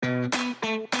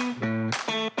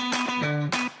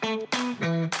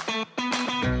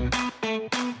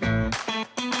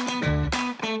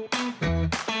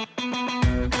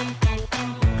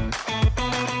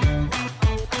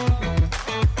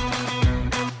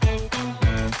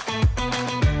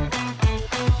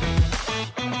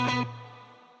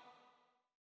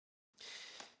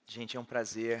Gente, é um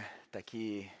prazer estar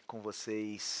aqui com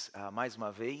vocês mais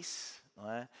uma vez, não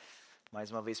é?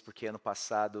 Mais uma vez porque ano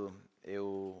passado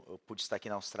eu pude estar aqui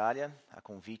na Austrália, a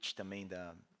convite também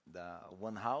da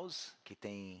One House, que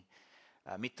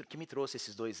me trouxe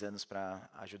esses 2 anos para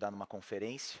ajudar numa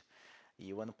conferência.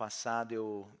 E o ano passado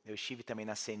eu estive também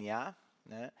na CNA,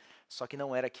 né? Só que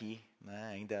não era aqui,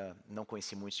 né? Ainda não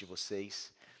conheci muitos de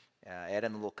vocês. Era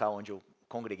no local onde eu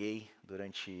congreguei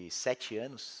durante 7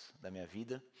 anos da minha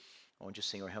vida, onde o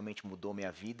Senhor realmente mudou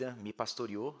minha vida, me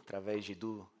pastoreou através de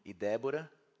Du e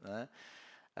Débora, né?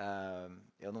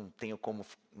 Eu não tenho como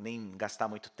nem gastar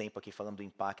muito tempo aqui falando do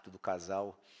impacto do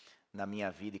casal na minha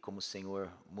vida e como o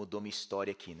Senhor mudou minha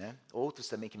história aqui, né? Outros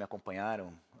também que me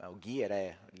acompanharam, o Gui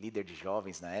era líder de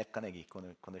jovens na época, né, Gui,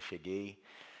 quando eu cheguei,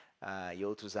 e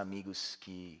outros amigos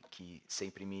que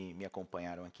sempre me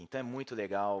acompanharam aqui. Então é muito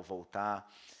legal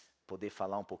voltar, poder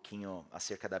falar um pouquinho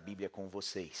acerca da Bíblia com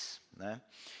vocês, né?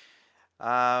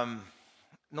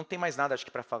 Não tem mais nada, acho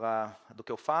que, para falar do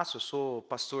que eu faço. Eu sou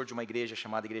pastor de uma igreja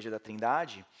chamada Igreja da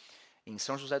Trindade, em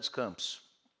São José dos Campos.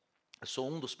 Eu sou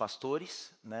um dos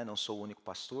pastores, né, não sou o único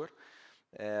pastor.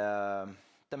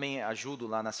 Também ajudo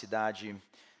lá na cidade,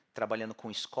 trabalhando com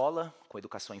escola, com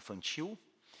educação infantil,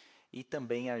 e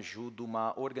também ajudo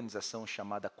uma organização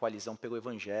chamada Coalizão pelo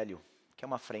Evangelho, que é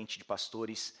uma frente de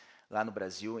pastores lá no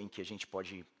Brasil, em que a gente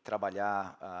pode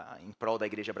trabalhar em prol da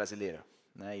igreja brasileira,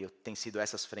 né? E tem sido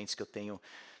essas frentes que eu tenho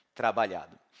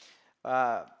trabalhado.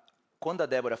 Quando a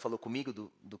Débora falou comigo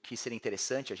do que seria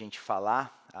interessante a gente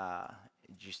falar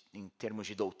em termos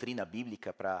de doutrina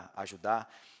bíblica para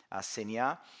ajudar a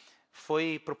CNA,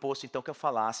 foi proposto então que eu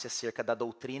falasse acerca da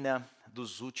doutrina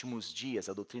dos últimos dias,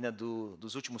 a doutrina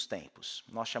dos últimos tempos.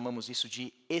 Nós chamamos isso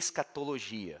de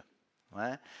escatologia, não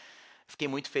é? Fiquei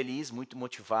muito feliz, muito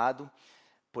motivado,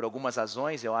 por algumas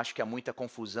razões. Eu acho que há muita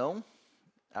confusão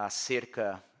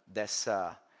acerca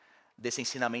desse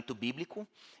ensinamento bíblico.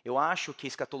 Eu acho que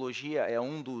escatologia é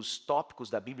um dos tópicos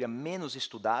da Bíblia menos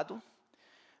estudado,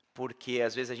 porque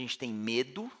às vezes a gente tem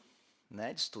medo,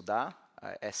 né, de estudar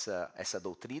essa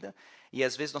doutrina, e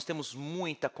às vezes nós temos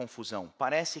muita confusão.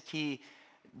 Parece que,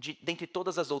 dentre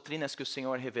todas as doutrinas que o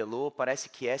Senhor revelou, parece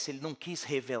que essa Ele não quis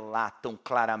revelar tão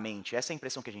claramente. Essa é a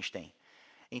impressão que a gente tem.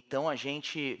 Então a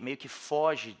gente meio que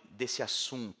foge desse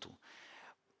assunto.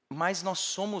 Mas nós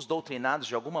somos doutrinados,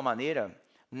 de alguma maneira,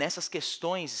 nessas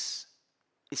questões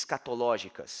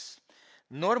escatológicas.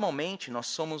 Normalmente nós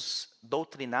somos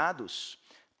doutrinados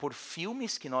por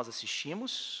filmes que nós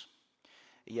assistimos,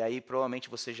 e aí provavelmente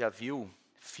você já viu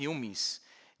filmes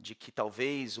de que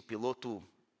talvez o piloto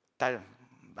está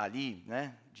ali,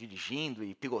 né, dirigindo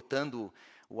e pilotando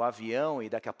o avião, e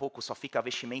daqui a pouco só fica a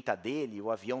vestimenta dele,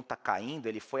 o avião está caindo,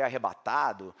 ele foi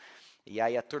arrebatado, e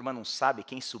aí a turma não sabe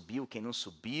quem subiu, quem não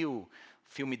subiu.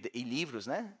 E livros,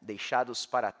 né, deixados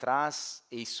para trás.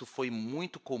 Isso foi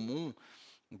muito comum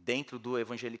dentro do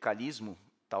evangelicalismo,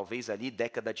 talvez ali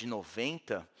década de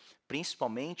 90,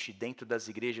 principalmente dentro das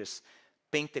igrejas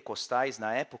pentecostais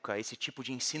na época. Esse tipo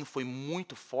de ensino foi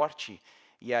muito forte,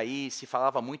 e aí se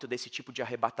falava muito desse tipo de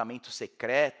arrebatamento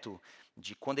secreto,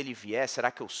 de quando ele vier,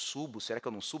 será que eu subo, será que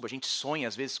eu não subo? A gente sonha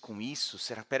às vezes com isso.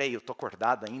 Peraí, eu estou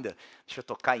acordado ainda, deixa eu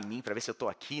tocar em mim para ver se eu estou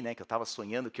aqui, né? Que eu estava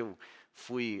sonhando que eu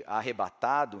fui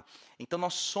arrebatado. Então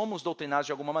nós somos doutrinados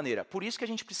de alguma maneira. Por isso que a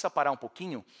gente precisa parar um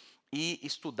pouquinho e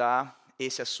estudar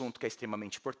esse assunto que é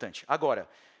extremamente importante. Agora,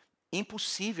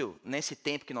 impossível nesse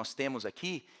tempo que nós temos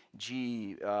aqui,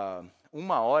 de 1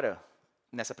 hora,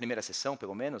 nessa primeira sessão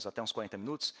pelo menos, até uns 40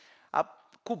 minutos, a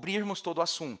cobrirmos todo o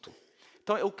assunto.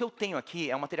 Então, o que eu tenho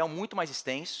aqui é um material muito mais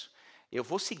extenso. Eu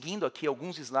vou seguindo aqui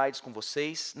alguns slides com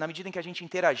vocês. Na medida em que a gente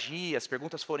interagir, as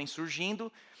perguntas forem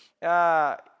surgindo,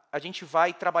 a gente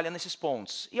vai trabalhando esses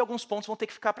pontos. E alguns pontos vão ter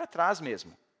que ficar para trás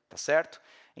mesmo, tá certo?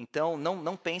 Então,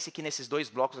 não pense que nesses 2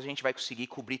 blocos a gente vai conseguir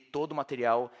cobrir todo o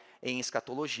material em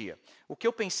escatologia. O que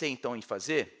eu pensei, então, em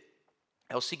fazer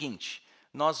é o seguinte: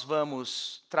 nós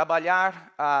vamos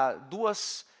trabalhar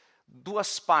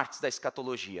duas partes da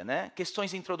escatologia, né?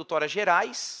 Questões introdutórias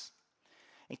gerais.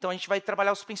 Então a gente vai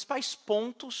trabalhar os principais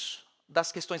pontos das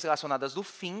questões relacionadas do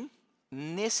fim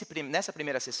nessa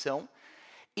primeira sessão.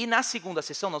 E na segunda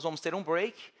sessão nós vamos ter um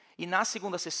break, e na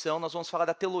segunda sessão nós vamos falar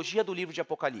da teologia do livro de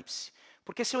Apocalipse.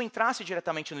 Porque se eu entrasse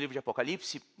diretamente no livro de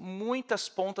Apocalipse, muitas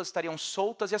pontas estariam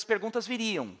soltas e as perguntas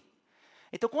viriam.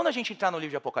 Então, quando a gente entrar no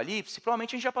livro de Apocalipse,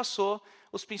 provavelmente a gente já passou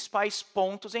os principais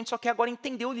pontos, a gente só quer agora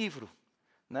entender o livro,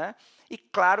 né? E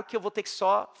claro que eu vou ter que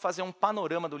só fazer um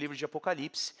panorama do livro de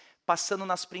Apocalipse, passando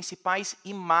nas principais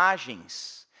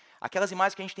imagens, aquelas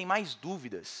imagens que a gente tem mais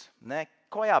dúvidas, né?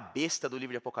 Qual é a besta do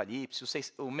livro de Apocalipse, o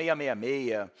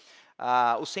 666,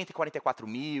 os 144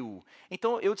 mil.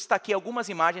 Então, eu destaquei algumas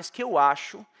imagens que eu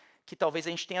acho que talvez a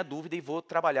gente tenha dúvida e vou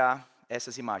trabalhar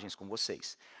essas imagens com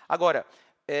vocês. Agora,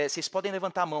 vocês podem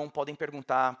levantar a mão, podem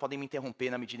perguntar, podem me interromper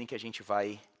na medida em que a gente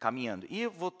vai caminhando. E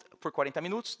eu vou por 40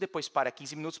 minutos, depois para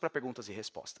 15 minutos para perguntas e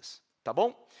respostas. Tá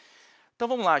bom? Então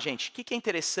vamos lá, gente. O que é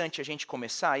interessante a gente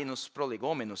começar aí nos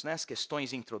prolegômenos, né, as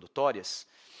questões introdutórias?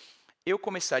 Eu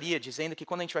começaria dizendo que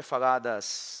quando a gente vai falar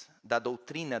da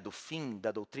doutrina do fim,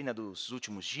 da doutrina dos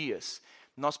últimos dias,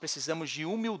 nós precisamos de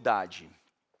humildade.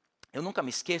 Eu nunca me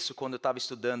esqueço quando eu estava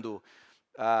estudando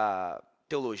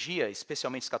teologia,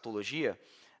 especialmente escatologia,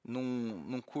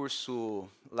 num curso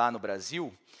lá no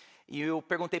Brasil, e eu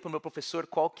perguntei para o meu professor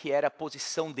qual que era a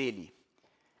posição dele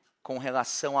com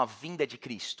relação à vinda de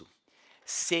Cristo.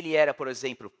 Se ele era, por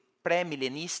exemplo,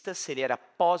 pré-milenista, se ele era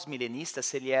pós-milenista,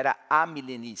 se ele era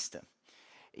amilenista.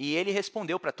 E ele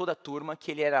respondeu para toda a turma que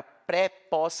ele era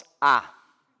pré-pós-A.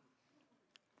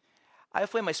 Aí eu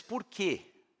falei, mas por quê,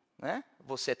 né,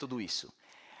 você é tudo isso?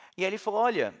 E aí ele falou,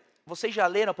 olha, vocês já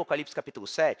leram Apocalipse capítulo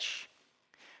 7?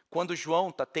 Quando João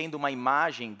está tendo uma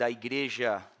imagem da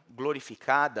igreja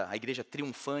glorificada, a igreja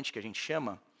triunfante que a gente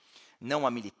chama, não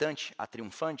a militante, a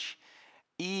triunfante,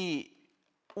 e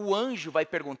o anjo vai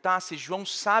perguntar se João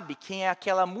sabe quem é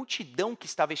aquela multidão que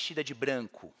está vestida de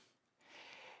branco.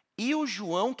 E o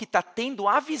João, que está tendo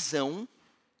a visão,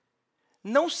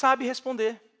 não sabe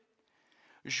responder.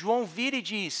 João vira e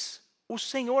diz, o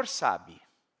Senhor sabe.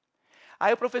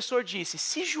 Aí o professor disse,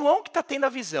 se João, que está tendo a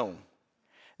visão,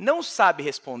 não sabe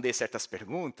responder certas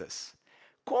perguntas,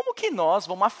 como que nós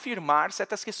vamos afirmar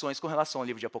certas questões com relação ao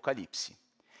livro de Apocalipse?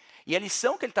 E a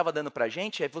lição que ele estava dando para a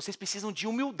gente é, vocês precisam de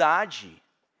humildade.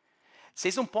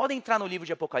 Vocês não podem entrar no livro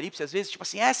de Apocalipse, às vezes, tipo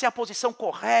assim, essa é a posição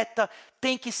correta,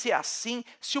 tem que ser assim.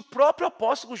 Se o próprio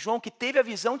apóstolo João, que teve a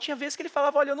visão, tinha vezes que ele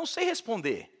falava, olha, eu não sei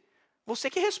responder. Você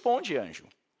que responde, anjo.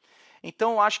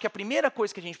 Então, eu acho que a primeira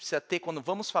coisa que a gente precisa ter quando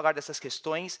vamos falar dessas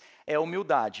questões é a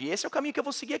humildade. E esse é o caminho que eu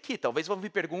vou seguir aqui. Talvez vão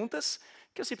vir perguntas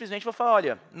que eu simplesmente vou falar,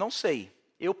 olha, não sei.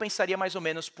 Eu pensaria mais ou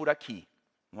menos por aqui.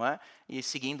 Não é? E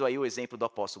seguindo aí o exemplo do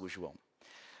apóstolo João.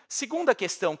 Segunda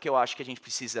questão que eu acho que a gente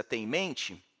precisa ter em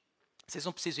mente, vocês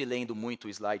não precisam ir lendo muito o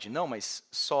slide não, mas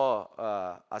só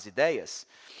as ideias,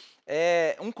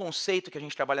 é um conceito que a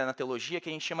gente trabalha na teologia que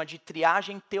a gente chama de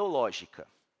triagem teológica.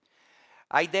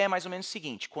 A ideia é mais ou menos o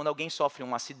seguinte, quando alguém sofre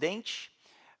um acidente,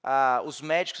 os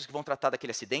médicos que vão tratar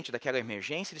daquele acidente, daquela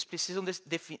emergência, eles precisam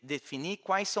definir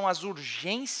quais são as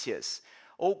urgências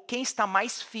ou quem está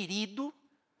mais ferido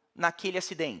naquele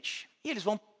acidente. E eles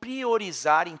vão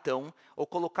priorizar, então, ou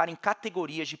colocar em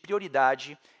categorias de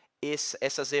prioridade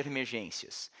essas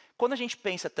emergências. Quando a gente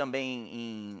pensa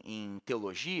também em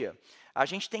teologia, a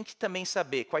gente tem que também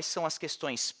saber quais são as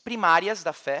questões primárias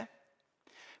da fé,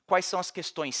 quais são as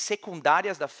questões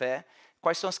secundárias da fé,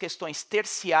 quais são as questões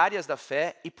terciárias da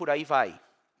fé e por aí vai.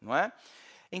 Não é?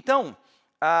 Então,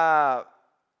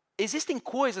 existem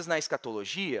coisas na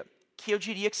escatologia que eu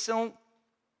diria que são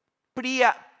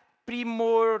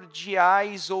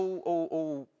primordiais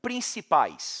ou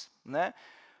principais. Né?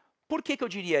 Por que eu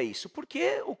diria isso?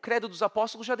 Porque o credo dos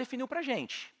apóstolos já definiu para a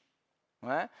gente.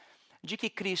 Não é? De que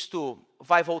Cristo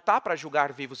vai voltar para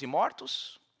julgar vivos e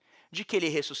mortos, de que Ele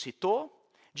ressuscitou,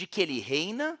 de que Ele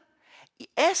reina. E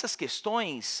essas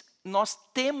questões, nós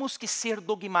temos que ser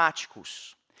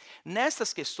dogmáticos.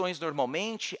 Nessas questões,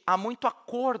 normalmente, há muito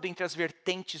acordo entre as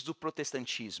vertentes do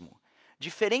protestantismo.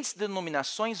 Diferentes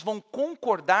denominações vão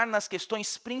concordar nas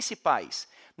questões principais,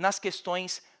 nas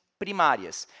questões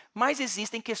primárias. Mas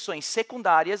existem questões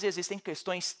secundárias e existem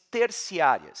questões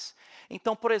terciárias.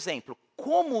 Então, por exemplo,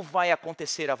 como vai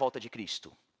acontecer a volta de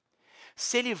Cristo?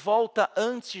 Se ele volta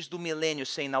antes do milênio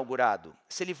ser inaugurado,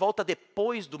 se ele volta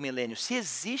depois do milênio, se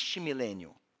existe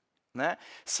milênio, né?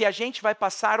 Se a gente vai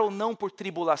passar ou não por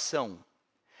tribulação.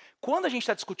 Quando a gente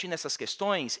está discutindo essas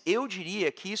questões, eu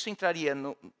diria que isso entraria,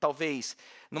 talvez,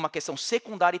 numa questão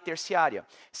secundária e terciária.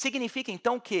 Significa,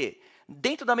 então, que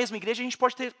dentro da mesma igreja a gente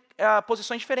pode ter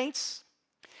posições diferentes.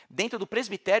 Dentro do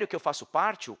presbitério que eu faço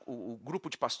parte, o grupo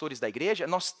de pastores da igreja,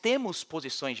 nós temos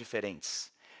posições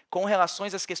diferentes com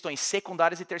relações às questões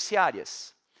secundárias e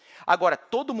terciárias. Agora,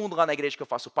 todo mundo lá na igreja que eu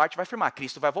faço parte vai afirmar,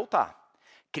 Cristo vai voltar.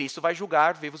 Cristo vai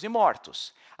julgar vivos e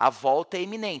mortos. A volta é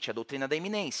iminente, a doutrina da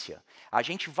iminência. A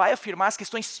gente vai afirmar as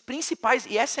questões principais,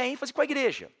 e essa é a ênfase com a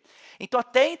igreja. Então,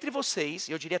 até entre vocês,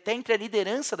 eu diria até entre a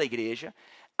liderança da igreja,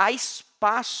 há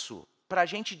espaço para a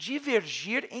gente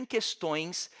divergir em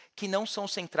questões que não são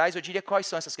centrais. Eu diria quais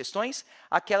são essas questões?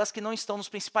 Aquelas que não estão nos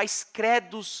principais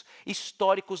credos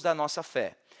históricos da nossa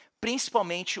fé.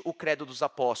 Principalmente o credo dos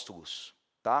apóstolos,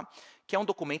 tá? Que é um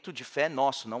documento de fé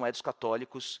nosso, não é dos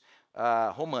católicos,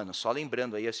 romano. Só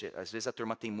lembrando aí, às vezes a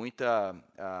turma tem muita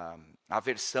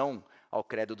aversão ao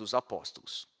credo dos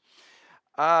apóstolos.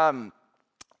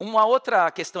 Uma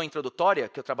outra questão introdutória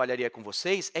que eu trabalharia com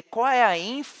vocês é qual é a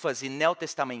ênfase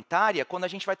neotestamentária quando a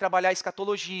gente vai trabalhar a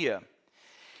escatologia.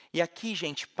 E aqui,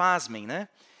 gente, pasmem, né?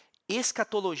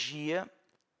 Escatologia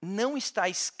não está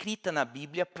escrita na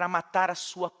Bíblia para matar a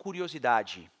sua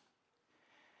curiosidade.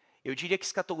 Eu diria que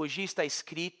escatologia está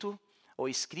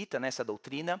escrita nessa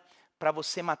doutrina para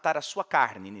você matar a sua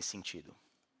carne nesse sentido.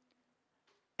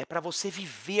 É para você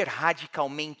viver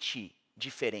radicalmente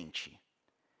diferente.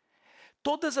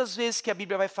 Todas as vezes que a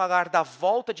Bíblia vai falar da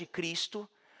volta de Cristo,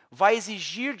 vai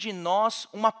exigir de nós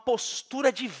uma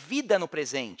postura de vida no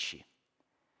presente.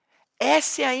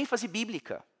 Essa é a ênfase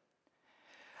bíblica.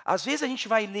 Às vezes a gente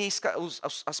vai ler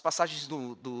as passagens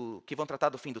que vão tratar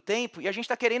do fim do tempo e a gente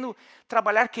está querendo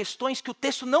trabalhar questões que o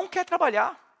texto não quer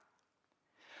trabalhar.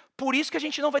 Por isso que a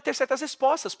gente não vai ter certas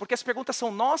respostas, porque as perguntas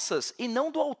são nossas e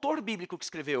não do autor bíblico que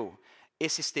escreveu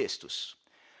esses textos.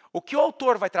 O que o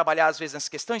autor vai trabalhar às vezes nessas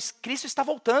questões, Cristo está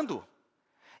voltando.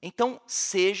 Então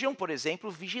sejam, por exemplo,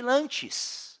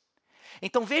 vigilantes.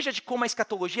 Então veja de como a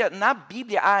escatologia, na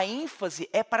Bíblia, a ênfase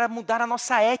é para mudar a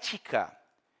nossa ética.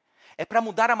 É para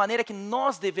mudar a maneira que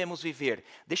nós devemos viver.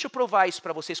 Deixa eu provar isso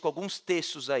para vocês com alguns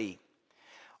textos aí.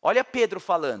 Olha Pedro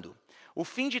falando. O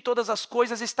fim de todas as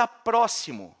coisas está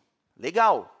próximo.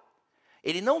 Legal.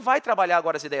 Ele não vai trabalhar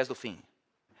agora as ideias do fim.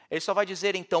 Ele só vai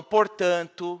dizer então,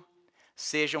 portanto,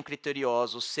 sejam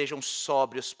criteriosos, sejam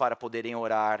sóbrios para poderem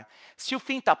orar. Se o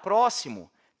fim está próximo,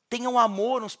 tenham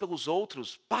amor uns pelos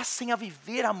outros. Passem a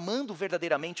viver amando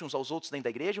verdadeiramente uns aos outros dentro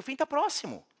da igreja. O fim está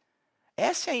próximo.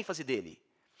 Essa é a ênfase dele.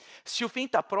 Se o fim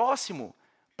está próximo,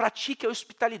 pratique a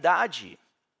hospitalidade.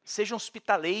 Sejam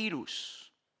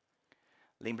hospitaleiros.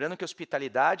 Lembrando que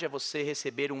hospitalidade é você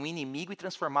receber um inimigo e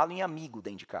transformá-lo em amigo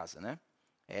dentro de casa, né?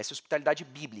 Essa é a hospitalidade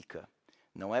bíblica.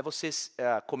 Não é você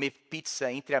comer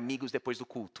pizza entre amigos depois do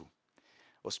culto.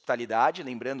 Hospitalidade,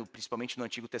 lembrando, principalmente no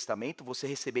Antigo Testamento, você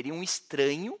receberia um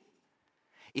estranho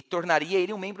e tornaria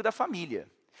ele um membro da família.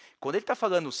 Quando ele está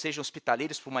falando sejam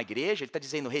hospitaleiros para uma igreja, ele está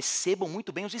dizendo recebam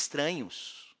muito bem os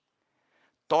estranhos.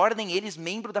 Tornem eles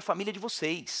membro da família de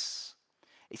vocês.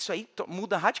 Isso aí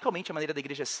muda radicalmente a maneira da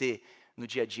igreja ser no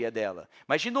dia a dia dela.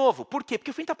 Mas, de novo, por quê?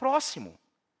 Porque o fim está próximo.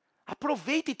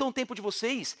 Aproveitem então o tempo de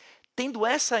vocês, tendo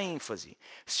essa ênfase.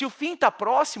 Se o fim está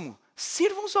próximo,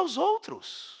 sirvam uns aos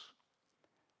outros.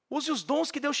 Use os dons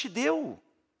que Deus te deu.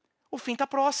 O fim está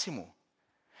próximo.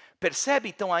 Percebe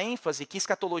então a ênfase que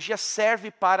escatologia serve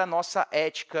para a nossa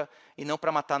ética e não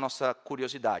para matar a nossa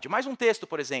curiosidade. Mais um texto,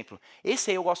 por exemplo.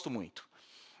 Esse aí eu gosto muito.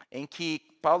 Em que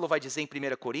Paulo vai dizer em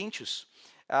 1 Coríntios,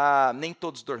 nem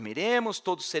todos dormiremos,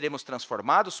 todos seremos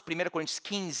transformados. 1 Coríntios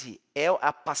 15 é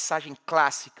a passagem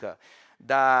clássica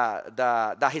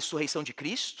da ressurreição de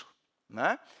Cristo.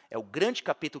 Né? É o grande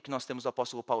capítulo que nós temos do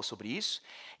apóstolo Paulo sobre isso.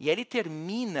 E ele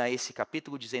termina esse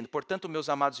capítulo dizendo, portanto, meus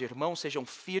amados irmãos, sejam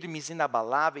firmes,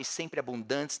 inabaláveis, sempre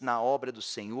abundantes na obra do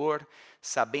Senhor,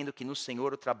 sabendo que no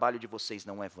Senhor o trabalho de vocês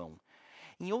não é vão.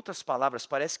 Em outras palavras,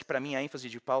 parece que para mim a ênfase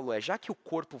de Paulo é, já que o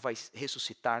corpo vai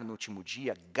ressuscitar no último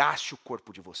dia, gaste o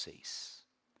corpo de vocês.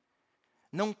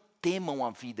 Não temam a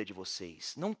vida de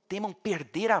vocês, não temam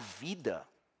perder a vida.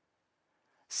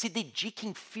 Se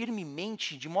dediquem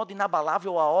firmemente, de modo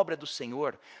inabalável à obra do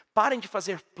Senhor. Parem de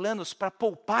fazer planos para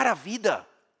poupar a vida.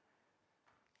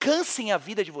 Cansem a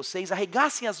vida de vocês,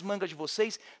 arregassem as mangas de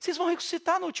vocês, vocês vão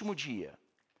ressuscitar no último dia.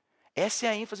 Essa é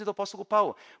a ênfase do apóstolo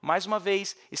Paulo. Mais uma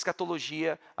vez,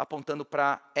 escatologia apontando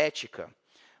para a ética.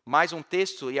 Mais um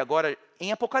texto, e agora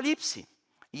em Apocalipse.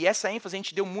 E essa ênfase a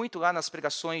gente deu muito lá nas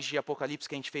pregações de Apocalipse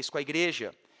que a gente fez com a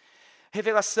igreja.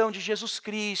 Revelação de Jesus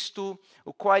Cristo,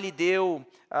 o qual ele deu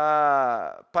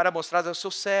para mostrar aos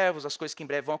seus servos as coisas que em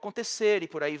breve vão acontecer e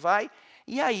por aí vai.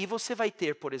 E aí você vai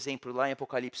ter, por exemplo, lá em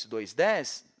Apocalipse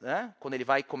 2:10, né, quando ele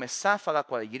vai começar a falar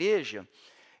com a igreja,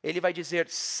 ele vai dizer,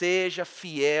 seja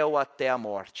fiel até a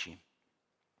morte.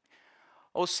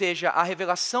 Ou seja, a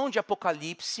revelação de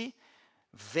Apocalipse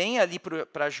vem ali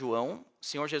para João, o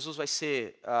Senhor Jesus vai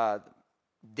ser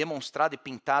demonstrado e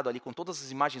pintado ali com todas as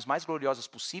imagens mais gloriosas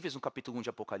possíveis no capítulo 1 de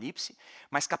Apocalipse,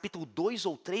 mas capítulo 2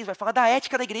 ou 3 vai falar da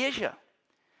ética da igreja.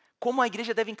 Como a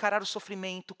igreja deve encarar o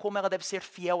sofrimento, como ela deve ser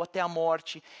fiel até a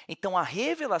morte. Então a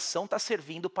revelação está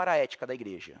servindo para a ética da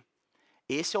igreja.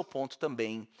 Esse é o ponto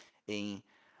também em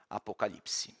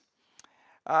Apocalipse.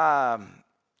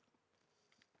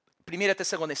 1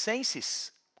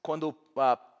 Tessalonicenses, quando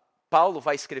Paulo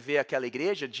vai escrever àquela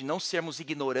igreja de não sermos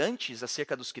ignorantes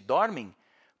acerca dos que dormem,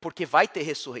 porque vai ter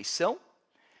ressurreição,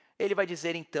 ele vai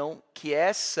dizer então que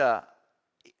essa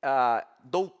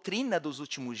doutrina dos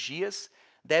últimos dias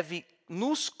deve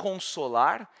nos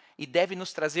consolar e deve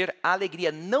nos trazer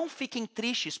alegria. Não fiquem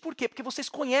tristes. Por quê? Porque vocês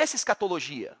conhecem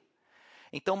escatologia.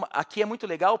 Então, aqui é muito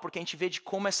legal porque a gente vê de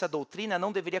como essa doutrina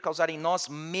não deveria causar em nós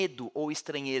medo ou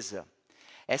estranheza.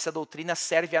 Essa doutrina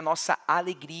serve à nossa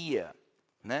alegria,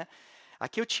 né?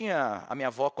 Aqui eu tinha a minha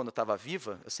avó quando estava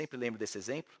viva, eu sempre lembro desse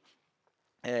exemplo.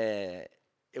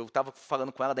 Eu estava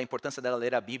falando com ela da importância dela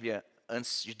ler a Bíblia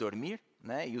antes de dormir,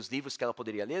 né? E os livros que ela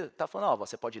poderia ler, estava falando,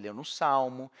 você pode ler no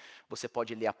Salmo, você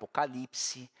pode ler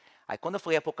Apocalipse. Aí quando eu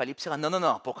falei Apocalipse, ela,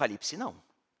 não, Apocalipse não.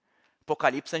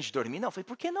 Apocalipse antes de dormir, não. Eu falei,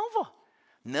 por que não, vó?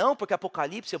 Não, porque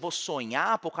Apocalipse eu vou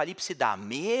sonhar, Apocalipse dá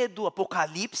medo,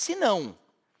 Apocalipse não.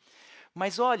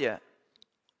 Mas olha,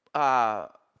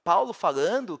 Paulo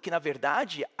falando que, na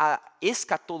verdade, a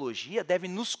escatologia deve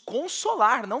nos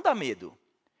consolar, não dar medo.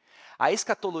 A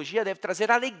escatologia deve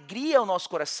trazer alegria ao nosso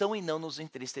coração e não nos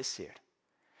entristecer.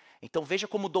 Então veja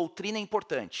como doutrina é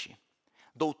importante.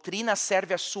 Doutrina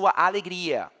serve à sua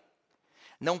alegria.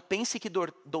 Não pense que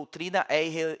doutrina é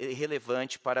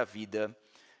irrelevante para a vida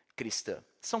cristã.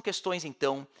 São questões,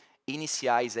 então,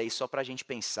 iniciais aí, só para a gente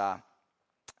pensar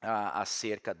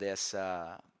acerca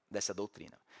dessa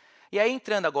doutrina. E aí,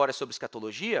 entrando agora sobre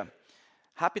escatologia,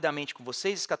 rapidamente com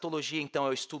vocês, escatologia, então, é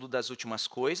o estudo das últimas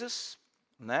coisas,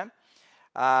 né?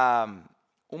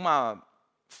 Uma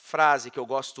frase que eu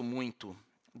gosto muito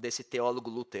desse teólogo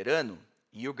luterano,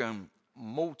 Jürgen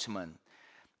Moltmann,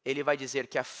 ele vai dizer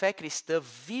que a fé cristã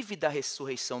vive da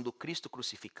ressurreição do Cristo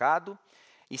crucificado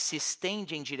e se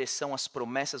estende em direção às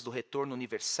promessas do retorno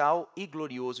universal e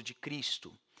glorioso de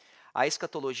Cristo. A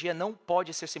escatologia não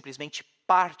pode ser simplesmente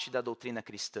parte da doutrina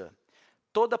cristã.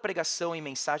 Toda pregação e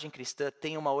mensagem cristã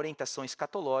tem uma orientação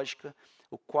escatológica,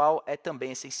 o qual é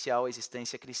também essencial à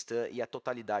existência cristã e à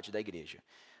totalidade da igreja.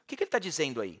 O que ele está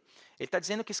dizendo aí? Ele está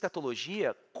dizendo que a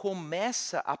escatologia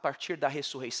começa a partir da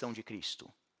ressurreição de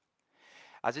Cristo.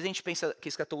 Às vezes a gente pensa que a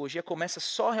escatologia começa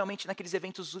só realmente naqueles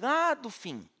eventos lá do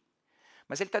fim.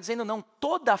 Mas ele está dizendo, não,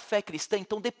 toda a fé cristã,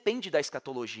 então, depende da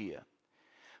escatologia.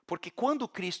 Porque quando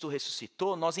Cristo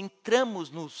ressuscitou, nós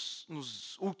entramos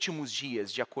nos últimos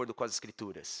dias, de acordo com as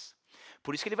Escrituras.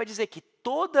 Por isso que ele vai dizer que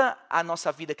toda a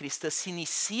nossa vida cristã se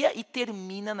inicia e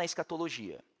termina na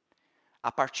escatologia.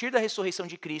 A partir da ressurreição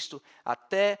de Cristo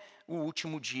até o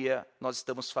último dia, nós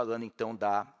estamos falando, então,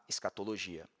 da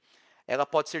escatologia. Ela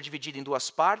pode ser dividida em duas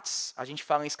partes. A gente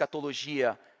fala em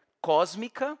escatologia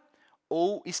cósmica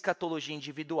ou escatologia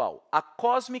individual. A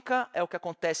cósmica é o que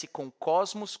acontece com o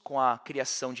cosmos, com a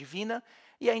criação divina,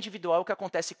 e a individual é o que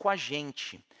acontece com a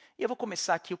gente. E eu vou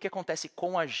começar aqui o que acontece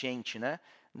com a gente, né,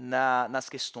 nas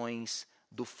questões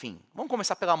do fim. Vamos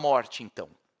começar pela morte, então.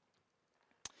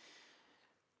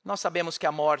 Nós sabemos que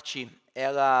a morte,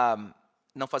 ela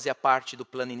não fazia parte do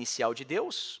plano inicial de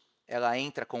Deus, ela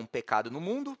entra com o pecado no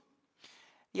mundo,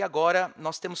 e agora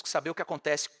nós temos que saber o que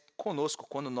acontece conosco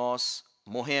quando nós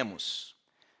morremos.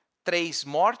 3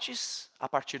 mortes a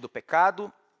partir do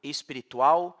pecado: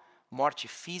 espiritual, morte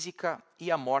física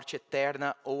e a morte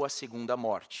eterna ou a segunda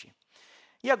morte.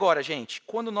 E agora, gente,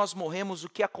 quando nós morremos, o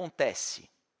que acontece?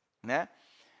 Né?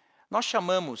 Nós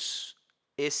chamamos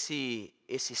esse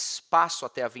espaço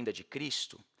até a vinda de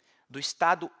Cristo do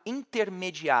estado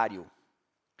intermediário.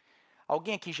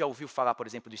 Alguém aqui já ouviu falar, por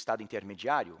exemplo, do estado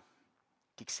intermediário?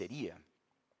 O que seria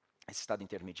esse estado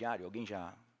intermediário? Alguém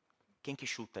já... Quem que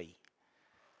chuta aí?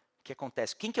 O que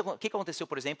acontece? O que aconteceu,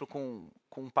 por exemplo, com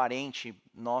um parente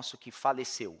nosso que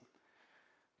faleceu?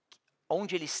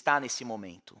 Onde ele está nesse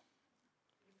momento?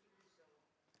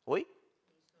 Oi?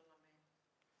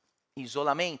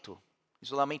 Isolamento?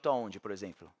 Isolamento aonde, por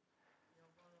exemplo?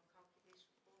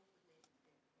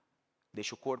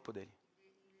 Deixa o corpo dele.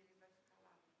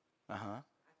 Aham.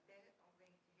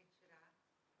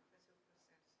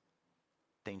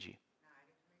 Entendi.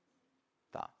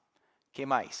 Tá. O que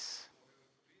mais?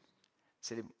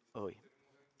 Se ele... Oi.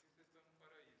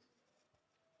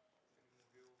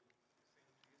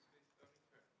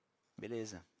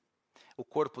 Beleza. O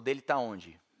corpo dele está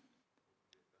onde?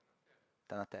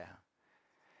 Está na terra.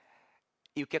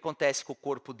 E o que acontece com o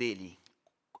corpo dele?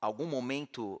 Algum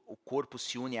momento o corpo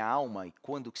se une à alma? E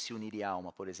quando que se uniria à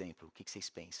alma, por exemplo? O que vocês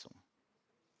pensam?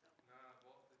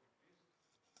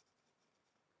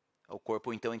 O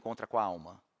corpo então encontra com a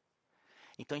alma.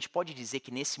 Então a gente pode dizer que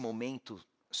nesse momento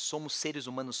somos seres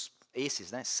humanos,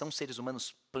 são seres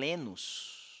humanos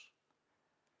plenos?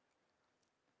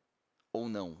 Ou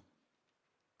não?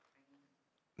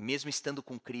 Mesmo estando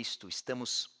com Cristo,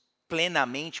 estamos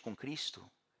plenamente com Cristo?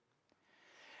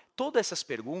 Todas essas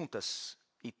perguntas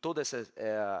e toda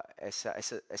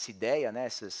essa ideia, né,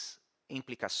 essas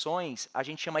implicações, a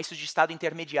gente chama isso de estado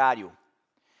intermediário.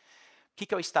 O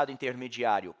que é o estado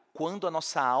intermediário? Quando a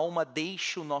nossa alma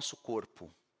deixa o nosso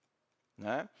corpo,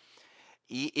 né?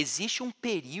 E existe um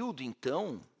período,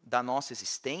 então, da nossa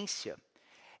existência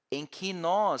em que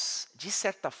nós, de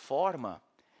certa forma,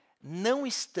 não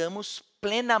estamos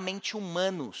plenamente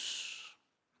humanos.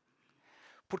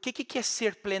 Porque o que é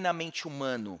ser plenamente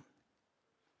humano?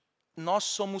 Nós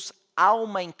somos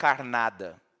alma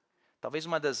encarnada. Talvez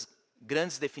uma das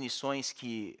grandes definições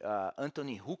que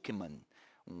Anthony Huckman,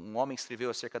 um homem que escreveu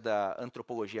acerca da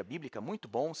antropologia bíblica, muito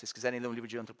bom, se vocês quiserem ler um livro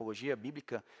de antropologia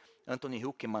bíblica, Anthony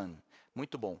Huckman,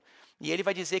 muito bom. E ele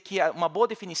vai dizer que uma boa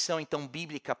definição, então,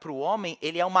 bíblica para o homem,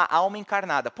 ele é uma alma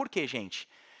encarnada. Por quê, gente?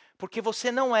 Porque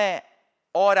você não é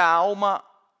ora alma,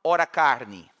 ora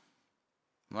carne,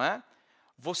 não é?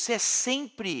 Você é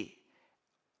sempre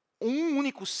um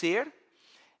único ser,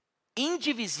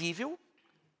 indivisível,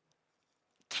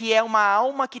 que é uma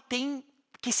alma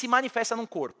que se manifesta num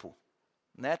corpo.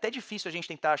 É até difícil a gente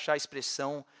tentar achar a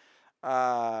expressão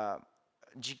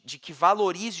de que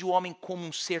valorize o homem como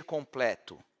um ser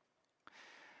completo.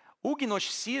 O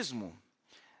gnosticismo,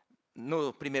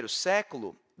 no primeiro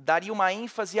século, daria uma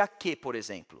ênfase a quê, por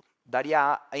exemplo?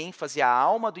 Daria a ênfase à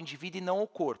alma do indivíduo e não ao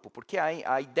corpo, porque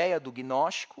a ideia do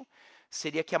gnóstico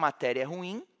seria que a matéria é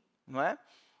ruim, não é?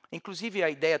 Inclusive, a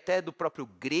ideia até do próprio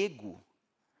grego,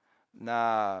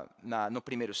 no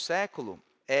primeiro século,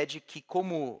 é de que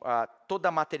como toda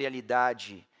a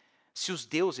materialidade, se os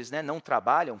deuses, né, não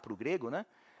trabalham para o grego, né,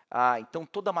 então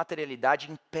toda a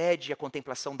materialidade impede a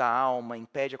contemplação da alma,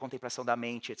 impede a contemplação da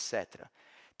mente, etc.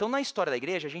 Então, na história da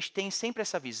igreja, a gente tem sempre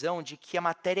essa visão de que a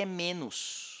matéria é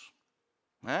menos,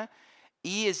 né?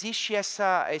 E existe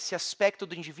esse aspecto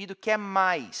do indivíduo que é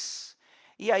mais.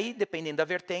 E aí, dependendo da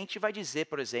vertente, vai dizer,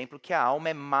 por exemplo, que a alma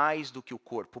é mais do que o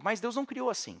corpo. Mas Deus não criou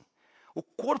assim. O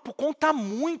corpo conta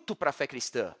muito para a fé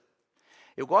cristã.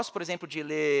 Eu gosto, por exemplo, de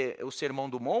ler o Sermão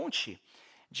do Monte,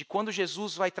 de quando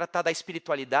Jesus vai tratar da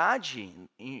espiritualidade,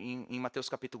 em Mateus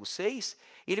capítulo 6,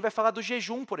 ele vai falar do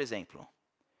jejum, por exemplo.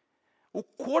 O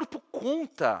corpo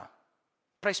conta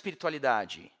para a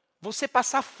espiritualidade. Você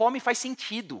passar fome faz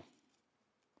sentido.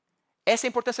 Essa é a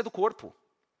importância do corpo.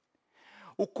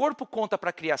 O corpo conta para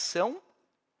a criação,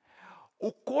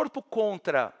 o corpo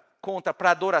conta para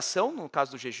a adoração, no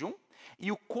caso do jejum,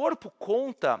 e o corpo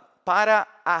conta para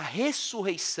a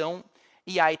ressurreição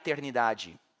e a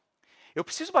eternidade. Eu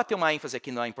preciso bater uma ênfase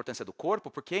aqui na importância do corpo,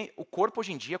 porque o corpo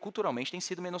hoje em dia, culturalmente, tem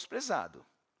sido menosprezado.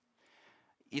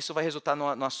 Isso vai resultar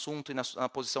no assunto e na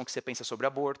posição que você pensa sobre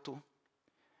aborto.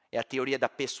 É a teoria da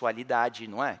pessoalidade,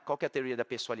 não é? Qual que é a teoria da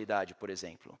pessoalidade, por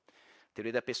exemplo? A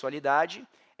teoria da pessoalidade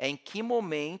é em que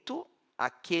momento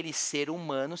aquele ser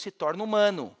humano se torna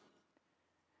humano.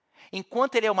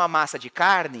 Enquanto ele é uma massa de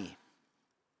carne,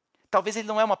 talvez ele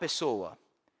não é uma pessoa.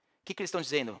 O que eles estão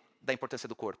dizendo da importância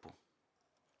do corpo?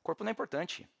 O corpo não é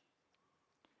importante.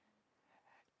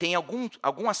 Tem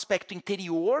algum aspecto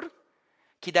interior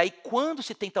que daí quando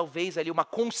se tem talvez ali uma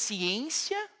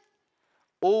consciência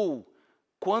ou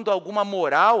quando alguma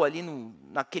moral ali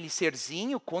naquele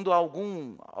serzinho, quando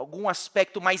algum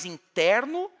aspecto mais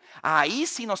interno, aí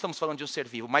sim nós estamos falando de um ser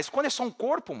vivo. Mas quando é só um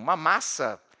corpo, uma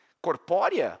massa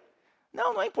corpórea,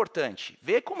 não é importante.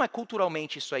 Vê como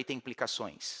culturalmente isso aí tem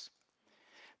implicações.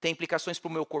 Tem implicações para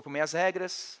o meu corpo, minhas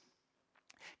regras.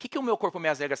 O que o meu corpo,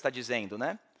 minhas regras está dizendo,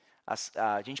 né?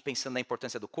 A gente pensando na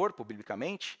importância do corpo,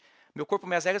 biblicamente, meu corpo,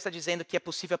 minhas regras está dizendo que é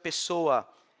possível a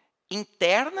pessoa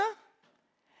interna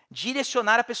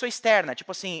direcionar a pessoa externa.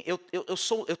 Tipo assim,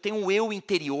 eu tenho um eu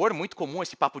interior, muito comum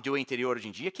esse papo de eu interior hoje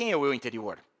em dia. Quem é o eu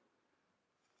interior?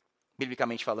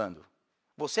 Biblicamente falando.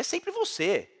 Você é sempre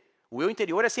você. O eu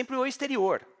interior é sempre o eu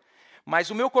exterior. Mas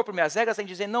o meu corpo, minhas regras, tem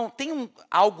que dizer, não, tem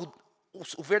algo,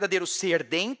 o verdadeiro ser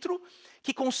dentro,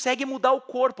 que consegue mudar o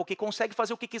corpo, que consegue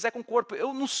fazer o que quiser com o corpo.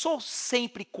 Eu não sou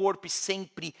sempre corpo e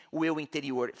sempre o eu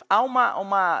interior. Há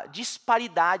uma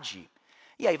disparidade.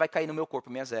 E aí vai cair no meu corpo,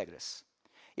 minhas regras.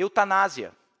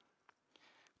 Eutanásia.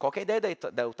 Qual que é a ideia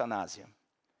da eutanásia?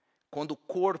 Quando o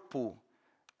corpo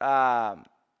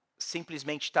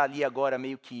simplesmente está ali agora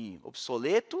meio que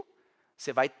obsoleto,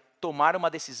 você vai tomar uma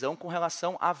decisão com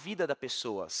relação à vida da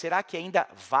pessoa. Será que ainda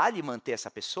vale manter essa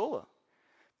pessoa?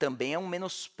 Também é um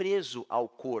menosprezo ao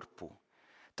corpo.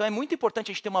 Então é muito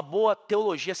importante a gente ter uma boa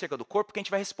teologia acerca do corpo, porque a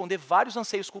gente vai responder vários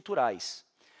anseios culturais.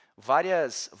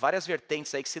 Várias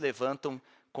vertentes aí que se levantam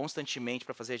constantemente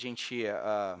para fazer a gente,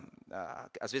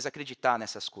 às vezes, acreditar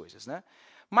nessas coisas, né?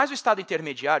 Mas o estado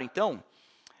intermediário, então,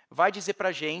 vai dizer para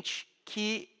a gente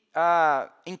que,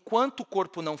 enquanto o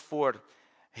corpo não for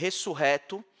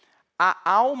ressurreto, a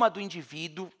alma do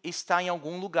indivíduo está em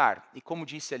algum lugar. E como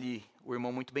disse ali o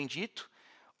irmão muito bendito,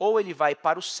 ou ele vai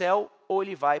para o céu, ou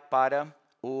ele vai para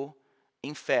o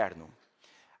inferno.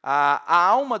 A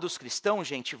alma dos cristãos,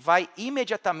 gente, vai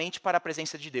imediatamente para a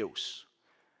presença de Deus.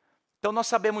 Então nós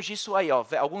sabemos disso aí, ó,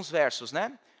 alguns versos,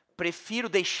 né? Prefiro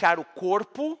deixar o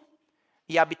corpo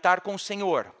e habitar com o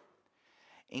Senhor.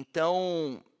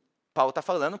 Então, Paulo está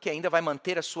falando que ainda vai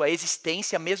manter a sua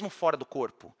existência mesmo fora do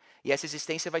corpo. E essa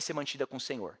existência vai ser mantida com o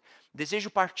Senhor. Desejo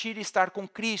partir e estar com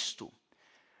Cristo.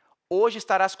 Hoje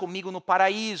estarás comigo no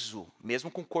paraíso,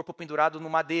 mesmo com o corpo pendurado no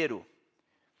madeiro.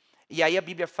 E aí a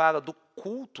Bíblia fala do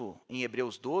culto em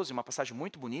Hebreus 12, uma passagem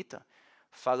muito bonita,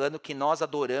 falando que nós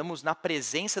adoramos na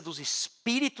presença dos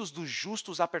espíritos dos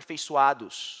justos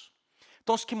aperfeiçoados.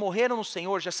 Então os que morreram no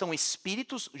Senhor já são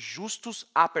espíritos justos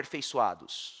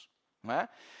aperfeiçoados. Não é?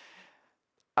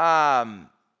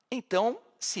 Então,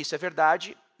 se isso é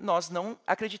verdade, nós não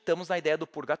acreditamos na ideia do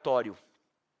purgatório.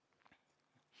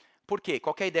 Por quê?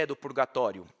 Qual que é a ideia do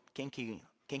purgatório? Quem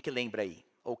que lembra aí?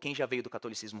 Ou quem já veio do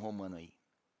catolicismo romano aí?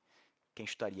 Quem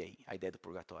chutaria aí a ideia do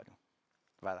purgatório?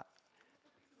 Vai lá.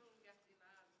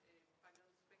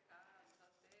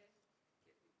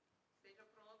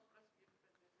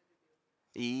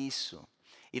 Isso.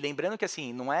 E lembrando que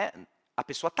assim, não é, a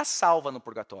pessoa está salva no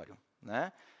purgatório,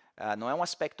 né? Não é um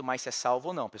aspecto mais se é salvo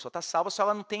ou não. A pessoa está salva, só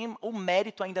ela não tem o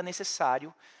mérito ainda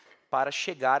necessário para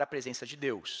chegar à presença de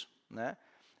Deus, né?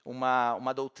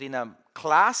 Uma doutrina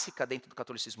clássica dentro do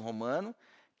catolicismo romano,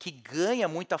 que ganha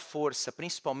muita força,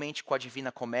 principalmente com a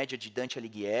Divina Comédia de Dante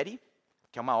Alighieri,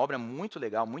 que é uma obra muito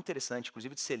legal, muito interessante,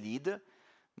 inclusive de ser lida,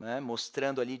 né,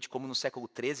 mostrando ali de como no século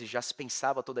XIII já se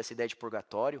pensava toda essa ideia de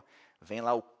purgatório. Vem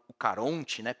lá o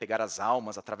Caronte, né, pegar as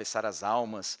almas, atravessar as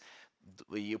almas,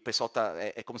 e o pessoal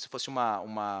é como se fosse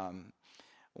uma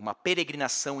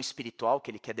peregrinação espiritual que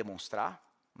ele quer demonstrar,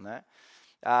 né?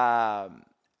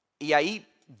 E aí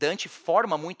Dante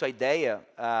forma muito a ideia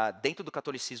dentro do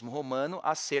catolicismo romano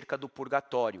acerca do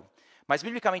purgatório. Mas,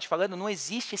 biblicamente falando, não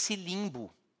existe esse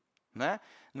limbo, né?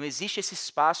 Não existe esse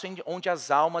espaço onde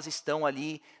as almas estão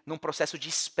ali num processo de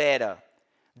espera.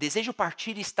 Desejo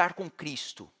partir e estar com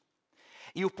Cristo.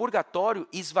 E o purgatório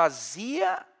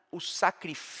esvazia o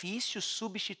sacrifício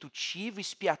substitutivo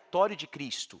expiatório de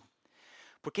Cristo.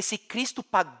 Porque se Cristo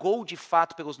pagou de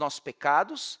fato pelos nossos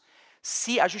pecados,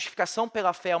 se a justificação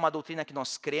pela fé é uma doutrina que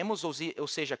nós cremos, ou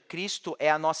seja, Cristo é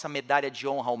a nossa medalha de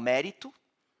honra ao mérito,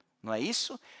 não é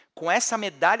isso? Com essa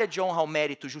medalha de honra ao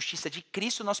mérito, justiça de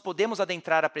Cristo, nós podemos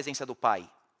adentrar a presença do Pai.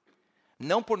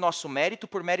 Não por nosso mérito,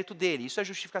 por mérito dele. Isso é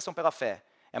justificação pela fé.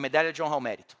 É a medalha de honra ao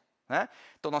mérito, né?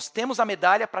 Então nós temos a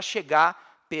medalha para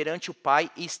chegar perante o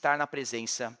Pai e estar na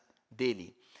presença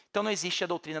dele. Então não existe a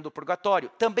doutrina do purgatório.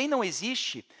 Também não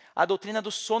existe a doutrina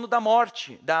do sono da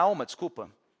morte, da alma,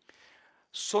 desculpa.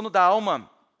 Sono da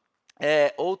alma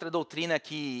é outra doutrina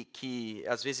que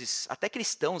às vezes até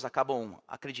cristãos acabam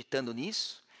acreditando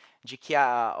nisso, de que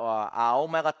a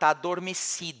alma está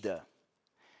adormecida.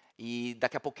 E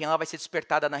daqui a pouquinho ela vai ser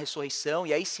despertada na ressurreição,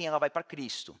 e aí sim ela vai para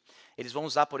Cristo. Eles vão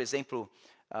usar, por exemplo,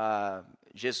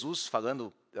 Jesus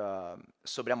falando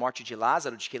sobre a morte de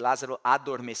Lázaro, de que Lázaro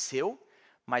adormeceu,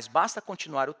 mas basta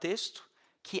continuar o texto,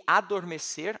 que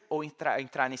adormecer ou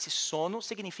entrar nesse sono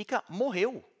significa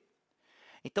morreu.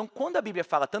 Então, quando a Bíblia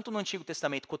fala, tanto no Antigo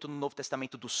Testamento quanto no Novo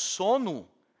Testamento, do sono,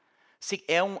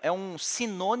 é um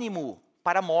sinônimo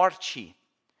para a morte.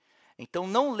 Então,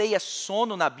 não leia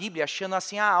sono na Bíblia achando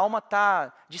assim, a alma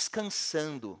está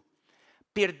descansando.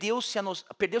 Perdeu-se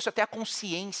até a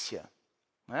consciência,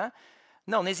 né?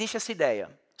 Não existe essa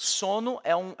ideia. Sono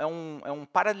é um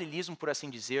paralelismo, por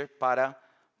assim dizer, para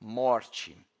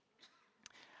morte.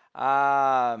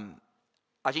 A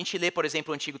gente lê, por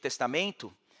exemplo, o Antigo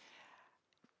Testamento,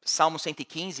 Salmo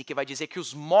 115, que vai dizer que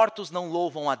os mortos não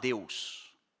louvam a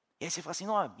Deus. E aí você fala assim,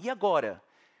 e agora?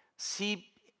 Se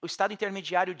o estado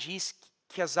intermediário diz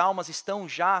que as almas estão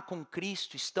já com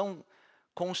Cristo, estão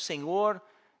com o Senhor,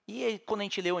 e aí, quando a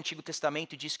gente lê o Antigo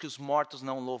Testamento, diz que os mortos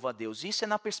não louvam a Deus. Isso é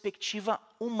na perspectiva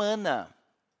humana.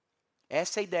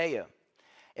 Essa é a ideia.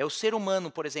 É o ser humano,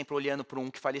 por exemplo, olhando para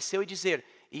um que faleceu e dizer,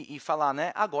 e falar,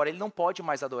 né, agora ele não pode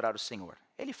mais adorar o Senhor.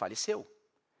 Ele faleceu.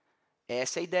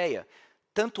 Essa é a ideia.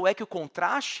 Tanto é que o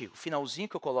contraste, o finalzinho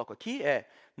que eu coloco aqui é,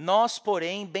 nós,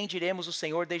 porém, bendiremos o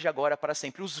Senhor desde agora para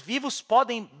sempre. Os vivos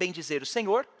podem bendizer o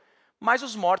Senhor, mas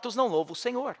os mortos não louvam o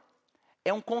Senhor.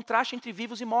 É um contraste entre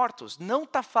vivos e mortos. Não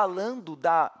está falando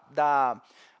da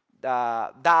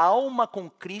alma com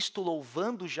Cristo,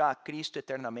 louvando já a Cristo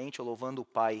eternamente, ou louvando o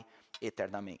Pai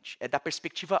eternamente. É da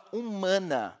perspectiva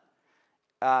humana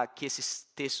que esses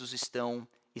textos estão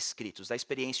escritos, da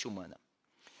experiência humana.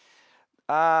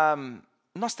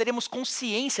 Nós teremos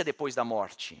consciência depois da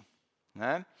morte,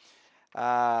 né?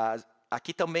 Ah,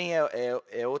 aqui também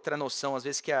é outra noção, às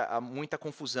vezes, que há muita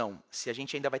confusão. Se a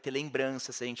gente ainda vai ter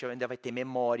lembrança, se a gente ainda vai ter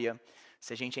memória,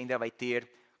 se a gente ainda vai ter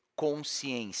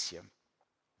consciência.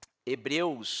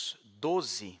 Hebreus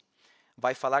 12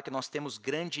 vai falar que nós temos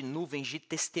grandes nuvens de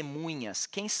testemunhas.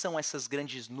 Quem são essas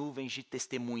grandes nuvens de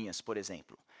testemunhas, por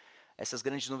exemplo? Essas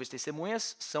grandes nuvens de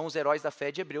testemunhas são os heróis da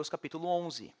fé de Hebreus capítulo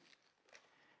 11.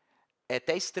 É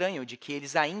até estranho de que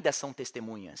eles ainda são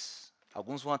testemunhas.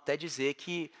 Alguns vão até dizer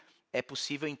que é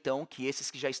possível, então, que esses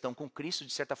que já estão com Cristo,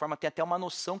 de certa forma, tenham até uma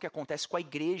noção que acontece com a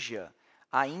igreja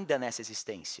ainda nessa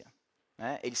existência.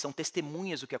 Né? Eles são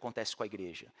testemunhas do que acontece com a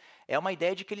igreja. É uma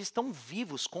ideia de que eles estão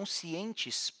vivos,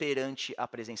 conscientes perante a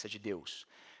presença de Deus.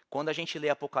 Quando a gente lê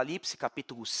Apocalipse,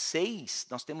 capítulo 6,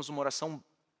 nós temos uma oração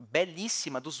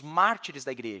belíssima dos mártires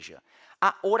da igreja.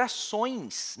 Há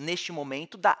orações, neste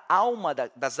momento,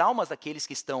 das almas daqueles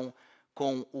que estão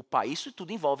com o Pai. Isso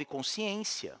tudo envolve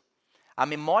consciência. A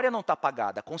memória não está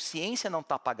apagada, a consciência não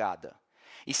está apagada.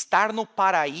 Estar no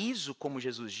paraíso, como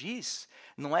Jesus diz,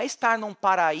 não é estar num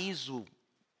paraíso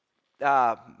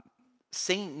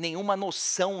sem nenhuma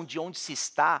noção de onde se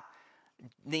está,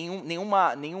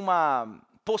 nenhuma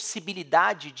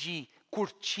possibilidade de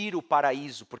curtir o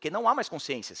paraíso, porque não há mais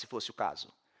consciência, se fosse o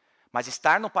caso. Mas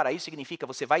estar no paraíso significa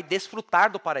você vai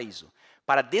desfrutar do paraíso.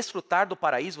 Para desfrutar do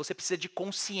paraíso, você precisa de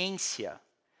consciência.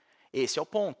 Esse é o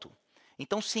ponto.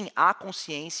 Então, sim, há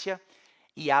consciência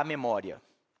e há memória.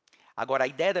 Agora, a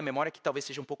ideia da memória é que talvez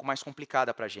seja um pouco mais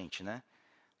complicada para a gente, né?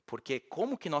 Porque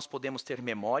como que nós podemos ter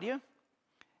memória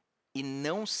e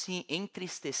não se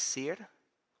entristecer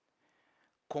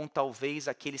com talvez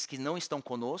aqueles que não estão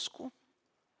conosco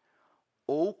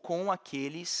ou com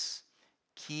aqueles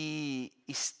que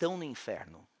estão no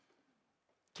inferno?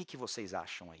 O que vocês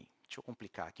acham aí? Deixa eu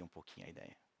complicar aqui um pouquinho a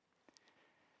ideia.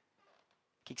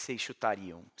 O que vocês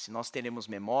chutariam? Se nós teremos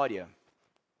memória,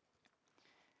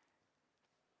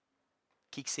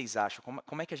 o que vocês acham?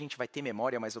 Como é que a gente vai ter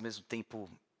memória, mas ao mesmo tempo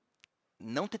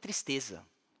não ter tristeza?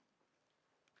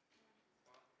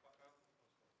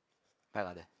 Vai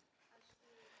lá, Dé. Acho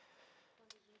que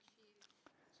quando a gente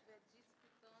estiver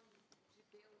desfrutando de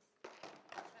Deus,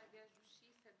 a gente vai ver a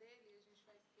justiça dele e a gente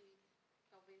vai se,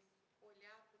 talvez,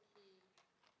 olhar para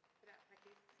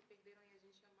aqueles que se perderam e a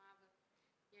gente amava,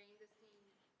 e ainda assim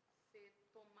ser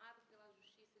tomado pela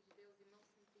justiça de Deus e não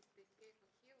se entristecer com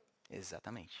aquilo.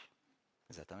 Exatamente.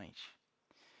 Exatamente.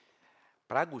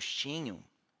 Para Agostinho,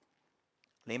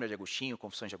 lembra de Agostinho,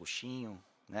 Confissões de Agostinho,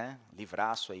 né?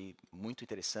 Livraço aí muito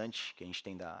interessante que a gente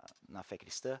tem na fé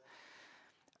cristã.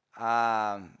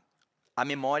 A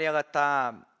memória ela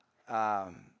está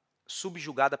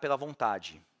subjugada pela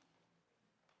vontade,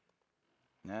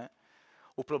 né?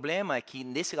 O problema é que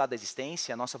nesse lado da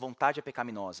existência a nossa vontade é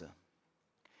pecaminosa.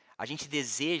 A gente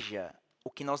deseja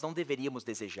o que nós não deveríamos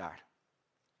desejar.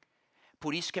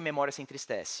 Por isso que a memória se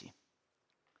entristece.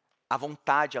 A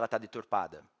vontade ela está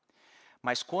deturpada.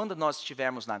 Mas quando nós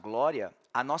estivermos na glória,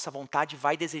 a nossa vontade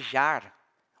vai desejar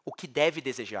o que deve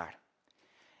desejar.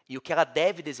 E o que ela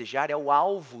deve desejar é o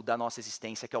alvo da nossa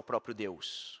existência, que é o próprio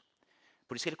Deus.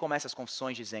 Por isso que ele começa as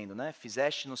confissões dizendo, né?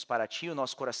 Fizeste-nos para ti, o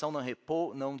nosso coração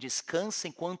não descansa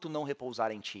enquanto não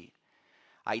repousar em ti.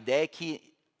 A ideia é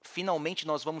que finalmente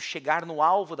nós vamos chegar no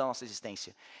alvo da nossa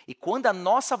existência. E quando a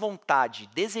nossa vontade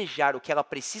desejar o que ela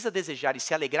precisa desejar e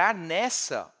se alegrar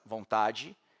nessa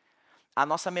vontade, a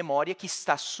nossa memória, que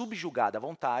está subjugada à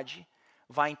vontade,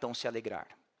 vai então se alegrar.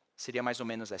 Seria mais ou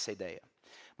menos essa a ideia.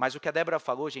 Mas o que a Débora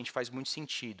falou, gente, faz muito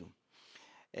sentido.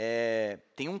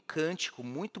 Tem um cântico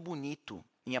muito bonito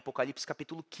em Apocalipse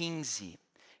capítulo 15,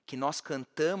 que nós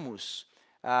cantamos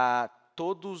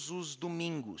todos os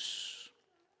domingos,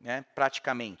 né,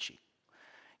 praticamente.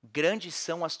 Grandes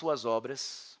são as tuas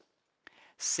obras,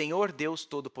 Senhor Deus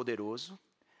Todo-Poderoso,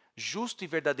 justo e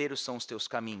verdadeiro são os teus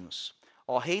caminhos.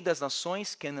 Ó Rei das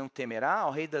nações, quem não temerá? Ó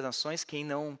Rei das nações, quem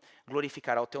não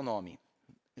glorificará o teu nome?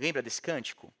 Lembra desse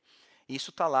cântico?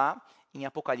 Isso está lá em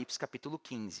Apocalipse capítulo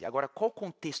 15. Agora, qual o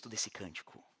contexto desse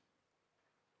cântico?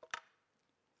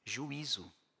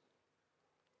 Juízo.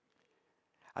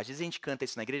 Às vezes a gente canta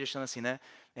isso na igreja achando assim, né?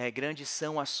 Grandes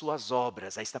são as suas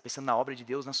obras. Aí você está pensando na obra de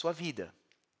Deus na sua vida.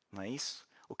 Não é isso?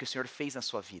 O que o Senhor fez na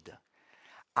sua vida.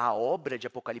 A obra de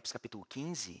Apocalipse capítulo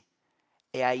 15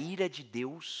 é a ira de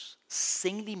Deus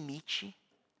sem limite.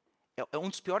 É um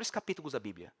dos piores capítulos da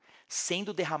Bíblia.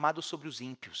 Sendo derramado sobre os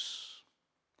ímpios.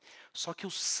 Só que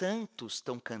os santos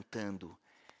estão cantando,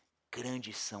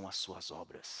 grandes são as suas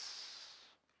obras.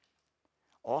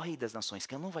 Ó Rei das nações,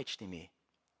 quem não vai te temer?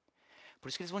 Por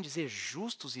isso que eles vão dizer,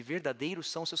 justos e verdadeiros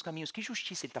são os seus caminhos. Que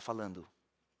justiça ele está falando?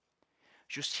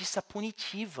 Justiça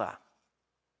punitiva.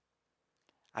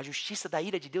 A justiça da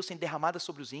ira de Deus sendo derramada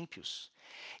sobre os ímpios.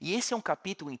 E esse é um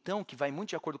capítulo, então, que vai muito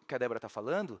de acordo com o que a Débora está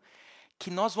falando,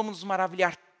 que nós vamos nos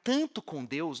maravilhar tanto com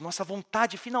Deus, nossa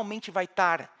vontade finalmente vai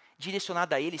estar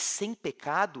direcionada a Ele sem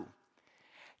pecado,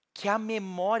 que a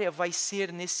memória vai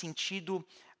ser, nesse sentido,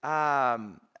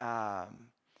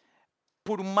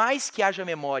 por mais que haja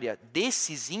memória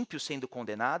desses ímpios sendo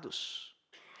condenados,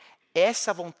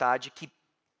 essa vontade que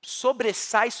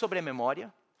sobressai sobre a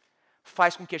memória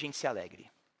faz com que a gente se alegre.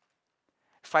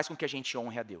 Faz com que a gente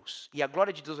honre a Deus. E a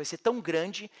glória de Deus vai ser tão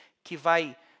grande que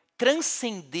vai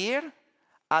transcender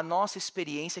a nossa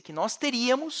experiência que nós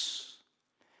teríamos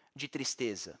de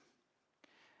tristeza.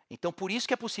 Então, por isso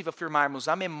que é possível afirmarmos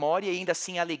a memória e ainda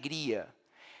assim a alegria.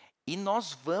 E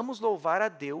nós vamos louvar a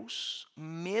Deus,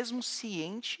 mesmo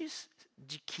cientes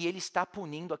de que Ele está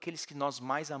punindo aqueles que nós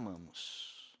mais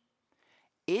amamos.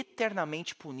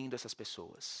 Eternamente punindo essas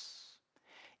pessoas.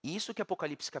 Isso que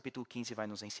Apocalipse capítulo 15 vai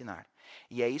nos ensinar.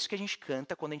 E é isso que a gente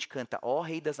canta quando a gente canta, ó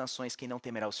Rei das Nações, quem não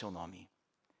temerá o seu nome.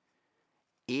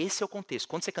 Esse é o contexto.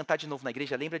 Quando você cantar de novo na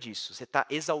igreja, lembra disso. Você está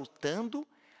exaltando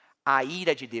a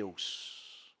ira de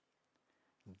Deus.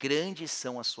 Grandes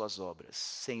são as suas obras.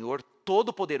 Senhor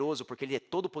Todo-Poderoso, porque Ele é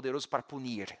todo-poderoso para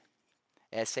punir.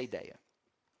 Essa é a ideia.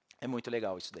 É muito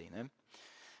legal isso daí, né?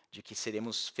 De que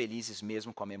seremos felizes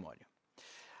mesmo com a memória.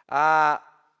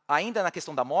 Ainda na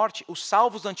questão da morte, os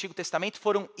salvos do Antigo Testamento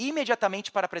foram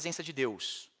imediatamente para a presença de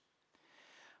Deus.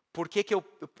 Por que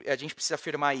a gente precisa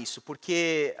afirmar isso?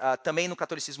 Porque também no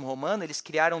catolicismo romano eles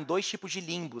criaram 2 tipos de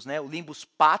limbos, né? O limbus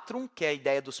patrum, que é a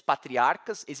ideia dos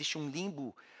patriarcas. Existe um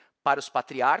limbo para os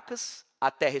patriarcas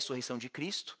até a ressurreição de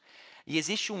Cristo. E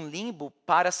existe um limbo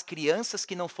para as crianças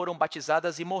que não foram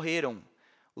batizadas e morreram.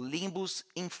 O limbus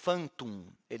infantum,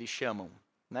 eles chamam,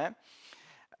 né?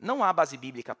 Não há base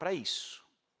bíblica para isso,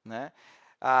 né?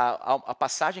 A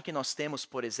passagem que nós temos,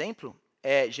 por exemplo,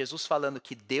 é Jesus falando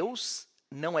que Deus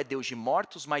não é Deus de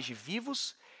mortos, mas de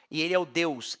vivos, e Ele é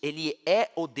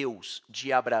o Deus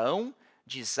de Abraão,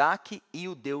 de Isaac e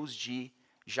o Deus de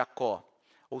Jacó.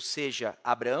 Ou seja,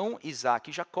 Abraão, Isaac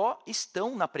e Jacó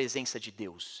estão na presença de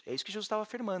Deus. É isso que Jesus estava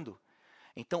afirmando.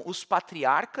 Então, os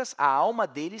patriarcas, a alma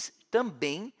deles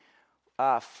também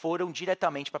foram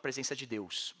diretamente para a presença de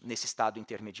Deus, nesse estado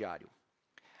intermediário.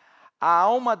 A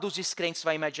alma dos descrentes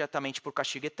vai imediatamente para o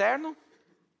castigo eterno.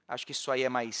 Acho que isso aí é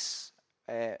mais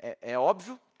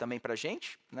óbvio também para a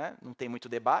gente, né? Não tem muito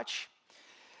debate.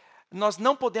 Nós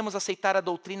não podemos aceitar a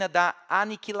doutrina da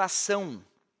aniquilação.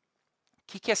 O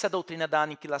que é essa doutrina da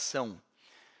aniquilação?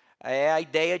 É a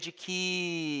ideia de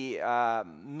que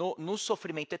no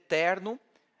sofrimento eterno,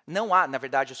 não há, na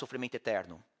verdade, o sofrimento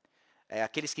eterno.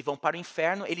 Aqueles que vão para o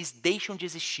inferno, eles deixam de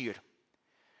existir,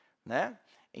 né?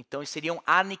 Então, eles seriam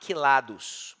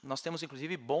aniquilados. Nós temos,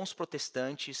 inclusive, bons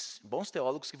protestantes, bons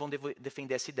teólogos que vão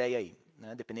defender essa ideia aí,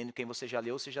 né? Dependendo de quem você já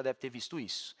leu, você já deve ter visto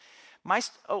isso.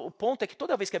 Mas o ponto é que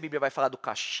toda vez que a Bíblia vai falar do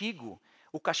castigo,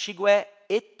 o castigo é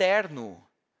eterno.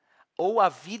 Ou a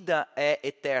vida é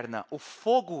eterna, o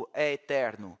fogo é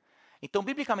eterno. Então,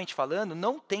 biblicamente falando,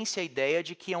 não tem-se a ideia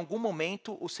de que em algum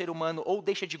momento o ser humano ou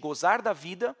deixa de gozar da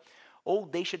vida ou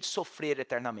deixa de sofrer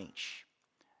eternamente.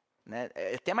 Né?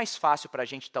 É até mais fácil para a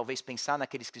gente talvez pensar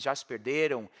naqueles que já se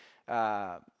perderam,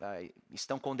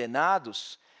 estão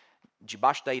condenados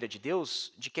debaixo da ira de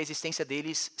Deus, de que a existência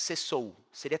deles cessou.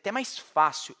 Seria até mais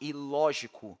fácil e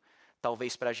lógico,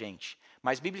 talvez, para a gente.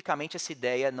 Mas, biblicamente, essa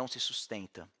ideia não se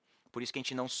sustenta. Por isso que a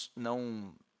gente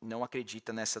não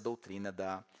acredita nessa doutrina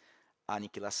da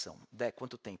aniquilação. Dé,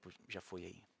 quanto tempo já foi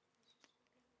aí?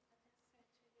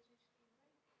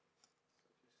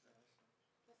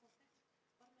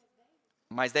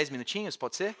 Mais 10 minutinhos,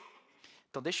 pode ser?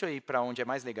 Então deixa eu ir para onde é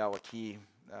mais legal aqui,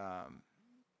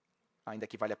 ainda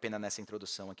que vale a pena nessa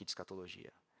introdução aqui de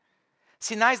escatologia.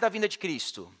 Sinais da vinda de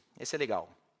Cristo. Esse é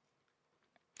legal.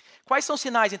 Quais são os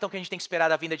sinais, então, que a gente tem que esperar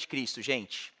da vinda de Cristo,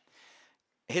 gente?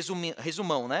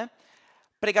 Resumão, né?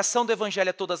 Pregação do evangelho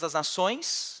a todas as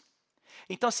nações.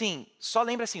 Então, assim, só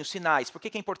lembra assim, os sinais. Por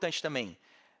que é importante também?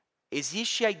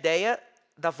 Existe a ideia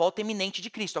da volta iminente de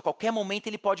Cristo. A qualquer momento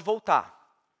ele pode voltar.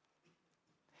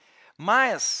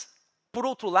 Mas, por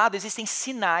outro lado, existem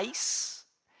sinais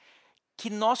que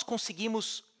nós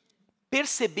conseguimos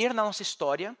perceber na nossa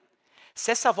história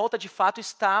se essa volta de fato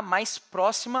está mais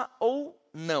próxima ou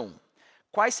não.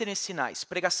 Quais seriam esses sinais?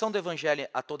 Pregação do evangelho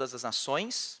a todas as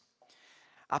nações.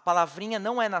 A palavrinha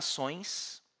não é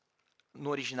nações, no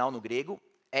original, no grego,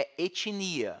 é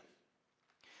etnia.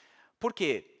 Por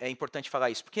que é importante falar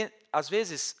isso? Porque, às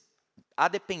vezes, a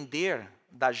depender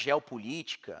da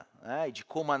geopolítica, né, e de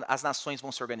como as nações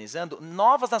vão se organizando,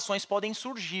 novas nações podem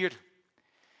surgir.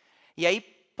 E aí,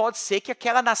 pode ser que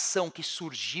aquela nação que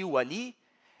surgiu ali,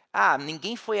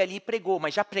 ninguém foi ali e pregou,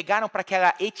 mas já pregaram para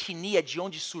aquela etnia de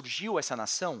onde surgiu essa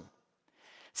nação?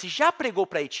 Se já pregou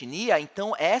para a etnia,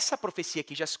 então essa profecia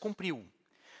aqui já se cumpriu.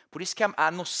 Por isso que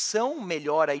a noção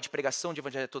melhor aí de pregação de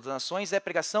evangelho a todas as nações é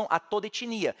pregação a toda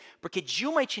etnia. Porque de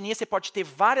uma etnia você pode ter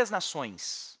várias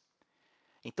nações.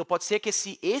 Então pode ser que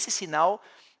esse sinal,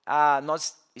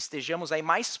 nós estejamos aí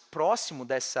mais próximo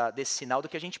desse sinal do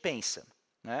que a gente pensa.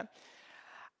 Né?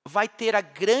 Vai ter a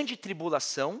grande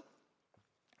tribulação.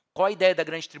 Qual a ideia da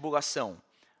grande tribulação?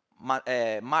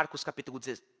 Marcos capítulo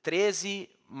 13,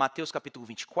 Mateus capítulo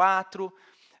 24,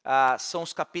 são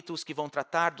os capítulos que vão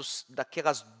tratar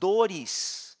daquelas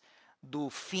dores do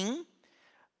fim,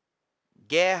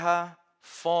 guerra,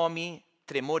 fome,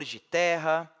 tremores de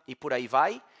terra e por aí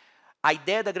vai. A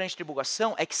ideia da grande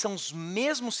tribulação é que são os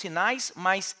mesmos sinais,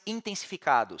 mas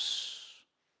intensificados.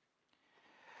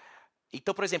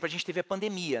 Então, por exemplo, a gente teve a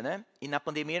pandemia, né? E na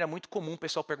pandemia era muito comum o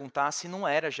pessoal perguntar se não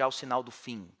era já o sinal do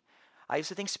fim. Aí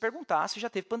você tem que se perguntar se já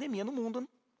teve pandemia no mundo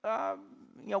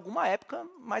em alguma época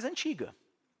mais antiga.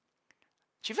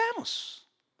 Tivemos.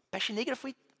 A peste negra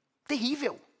foi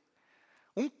terrível.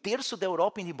 1/3 da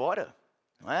Europa indo embora.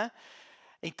 Não é?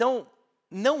 Então,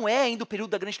 não é ainda o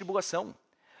período da grande tribulação.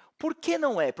 Por que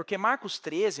não é? Porque Marcos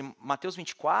 13, Mateus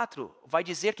 24, vai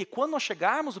dizer que quando nós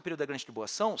chegarmos no período da grande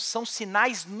tribulação, são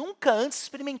sinais nunca antes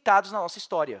experimentados na nossa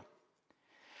história.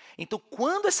 Então,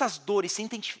 quando essas dores se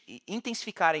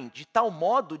intensificarem de tal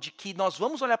modo de que nós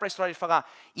vamos olhar para a história e falar,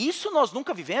 isso nós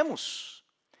nunca vivemos,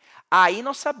 aí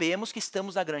nós sabemos que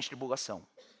estamos na grande tribulação.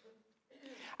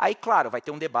 Aí, claro, vai ter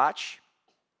um debate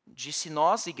de se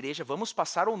nós, igreja, vamos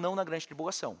passar ou não na grande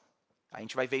tribulação. A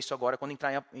gente vai ver isso agora quando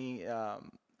entrar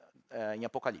em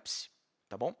Apocalipse.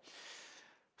 Tá bom?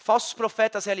 Falsos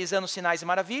profetas realizando sinais e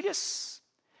maravilhas,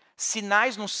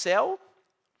 sinais no céu.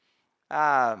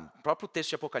 O próprio texto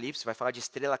de Apocalipse vai falar de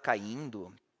estrela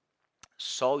caindo,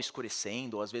 sol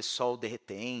escurecendo, ou às vezes sol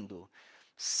derretendo.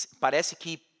 Parece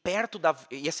que perto da...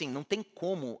 E assim, não tem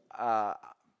como...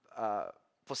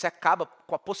 você acaba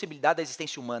com a possibilidade da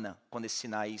existência humana quando esses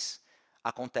sinais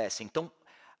acontecem. Então,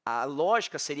 a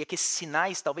lógica seria que esses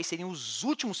sinais talvez seriam os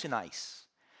últimos sinais.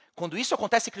 Quando isso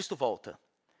acontece, Cristo volta.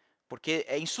 Porque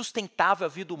é insustentável a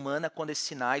vida humana quando esses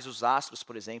sinais, os astros,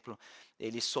 por exemplo,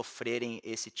 eles sofrerem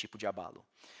esse tipo de abalo.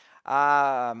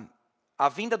 A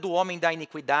vinda do homem da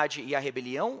iniquidade e a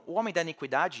rebelião, o homem da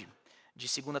iniquidade,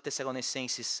 de 2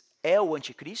 Tessalonicenses, é o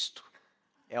anticristo.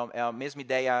 É a mesma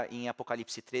ideia em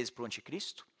Apocalipse 13 para o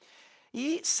anticristo.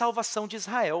 E salvação de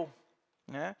Israel.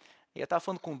 Né? Eu estava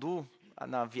falando com o Du,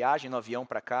 na viagem, no avião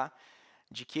para cá,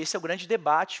 de que esse é o grande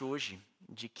debate hoje,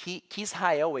 de que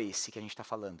Israel é esse que a gente está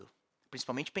falando.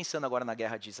 Principalmente pensando agora na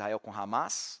guerra de Israel com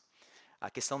Hamas. A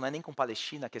questão não é nem com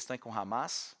Palestina, a questão é com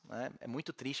Hamas. Né? É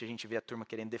muito triste a gente ver a turma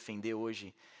querendo defender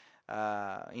hoje,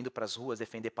 indo para as ruas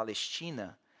defender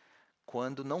Palestina,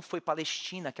 quando não foi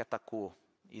Palestina que atacou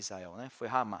Israel, né? Foi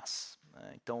Hamas.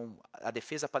 Né? Então, a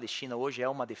defesa palestina hoje é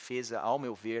uma defesa, ao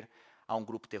meu ver, a um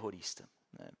grupo terrorista.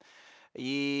 Né?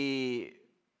 E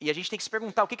a gente tem que se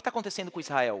perguntar, o que está acontecendo com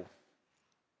Israel?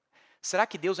 Será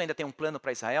que Deus ainda tem um plano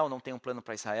para Israel? Não tem um plano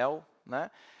para Israel? Né?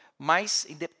 Mas,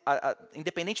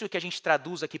 independente do que a gente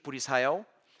traduz aqui por Israel,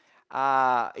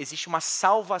 existe uma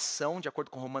salvação, de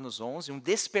acordo com Romanos 11, um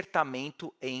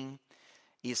despertamento em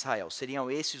Israel.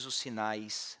 Seriam esses os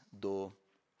sinais do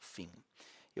fim.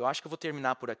 Eu acho que eu vou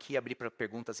terminar por aqui, abrir para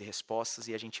perguntas e respostas,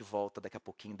 e a gente volta daqui a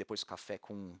pouquinho, depois do café,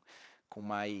 com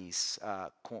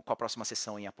a próxima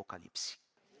sessão em Apocalipse.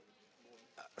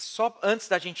 Só antes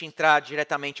da gente entrar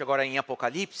diretamente agora em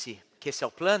Apocalipse, que esse é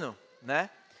o plano, né?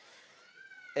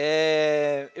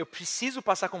 Eu preciso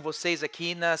passar com vocês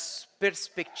aqui nas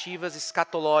perspectivas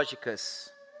escatológicas,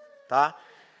 tá?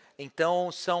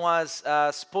 Então, são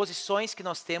as posições que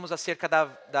nós temos acerca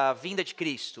da vinda de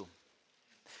Cristo.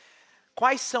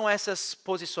 Quais são essas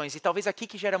posições? E talvez aqui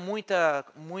que gera muita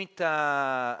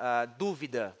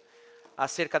dúvida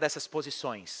acerca dessas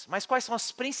posições. Mas quais são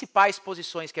as principais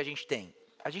posições que a gente tem?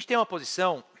 A gente tem uma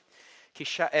posição que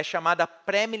é chamada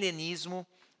pré-milenismo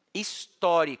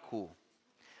histórico,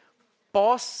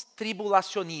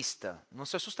 pós-tribulacionista. Não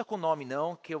se assusta com o nome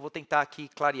não, que eu vou tentar aqui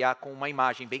clarear com uma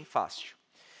imagem bem fácil.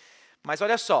 Mas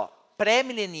olha só,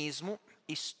 pré-milenismo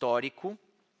histórico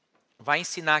vai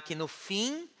ensinar que no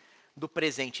fim do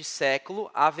presente século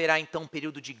haverá então um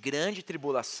período de grande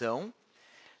tribulação,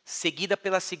 seguida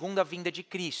pela segunda vinda de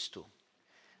Cristo.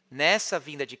 Nessa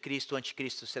vinda de Cristo, o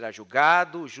anticristo será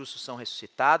julgado, os justos são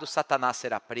ressuscitados, Satanás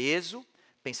será preso,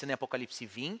 pensando em Apocalipse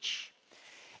 20,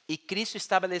 e Cristo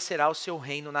estabelecerá o seu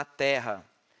reino na terra,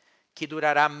 que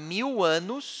durará 1000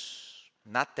 anos,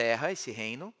 na terra, esse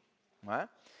reino, não é?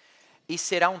 E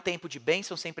será um tempo de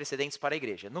bênção sem precedentes para a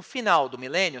igreja. No final do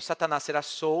milênio, Satanás será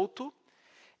solto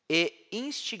e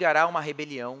instigará uma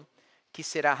rebelião que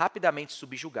será rapidamente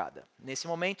subjugada. Nesse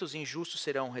momento, os injustos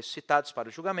serão ressuscitados para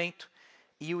o julgamento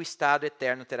e o estado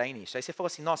eterno terá início. Aí você falou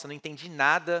assim, nossa, não entendi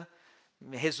nada,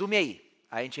 resume aí.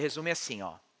 Aí a gente resume assim,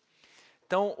 ó.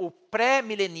 Então, o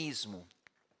pré-milenismo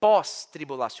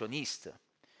pós-tribulacionista,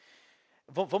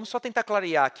 vamos só tentar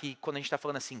clarear aqui, quando a gente está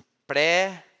falando assim,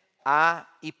 pré, a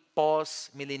e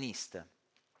pós-milenista.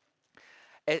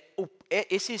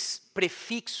 Esses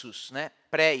prefixos, né,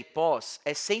 pré e pós,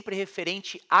 é sempre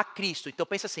referente a Cristo. Então,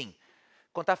 pensa assim,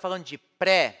 quando está falando de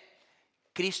pré,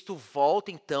 Cristo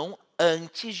volta, então,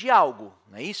 antes de algo,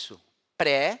 não é isso?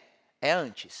 Pré é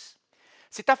antes.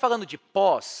 Se está falando de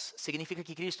pós, significa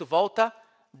que Cristo volta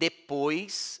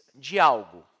depois de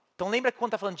algo. Então, lembra que quando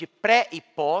está falando de pré e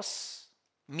pós,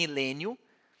 milênio,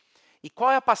 e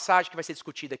qual é a passagem que vai ser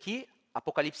discutida aqui?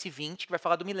 Apocalipse 20, que vai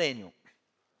falar do milênio.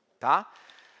 Tá?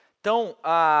 Então,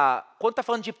 quando está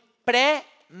falando de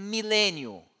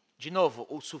pré-milênio, de novo,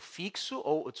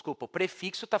 o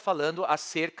prefixo está falando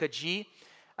acerca de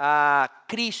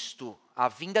Cristo, a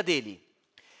vinda dele.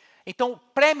 Então, o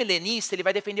pré-milenista, ele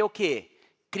vai defender o quê?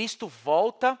 Cristo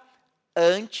volta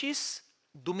antes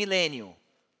do milênio.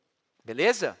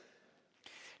 Beleza?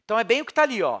 Então, é bem o que está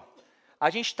ali, ó. A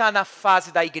gente está na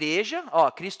fase da igreja, ó,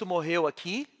 Cristo morreu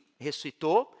aqui,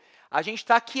 ressuscitou. A gente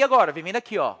está aqui agora, vivendo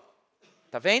aqui, ó.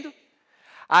 Tá vendo?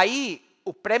 Aí,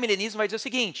 o pré-milenismo vai dizer o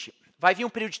seguinte, vai vir um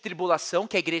período de tribulação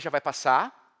que a igreja vai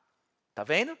passar, tá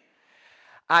vendo?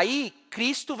 Aí,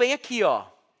 Cristo vem aqui, ó,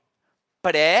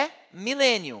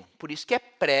 pré-milênio, por isso que é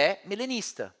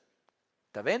pré-milenista,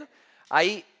 tá vendo?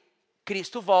 Aí,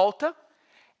 Cristo volta,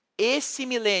 esse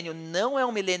milênio não é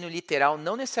um milênio literal,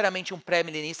 não necessariamente um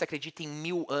pré-milenista acredita em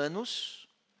 1000 anos,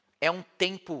 é um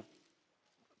tempo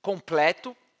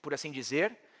completo, por assim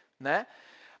dizer, né?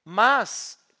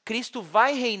 Mas Cristo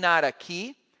vai reinar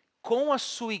aqui com a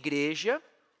sua igreja,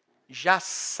 já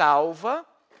salva,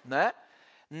 né?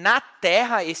 Na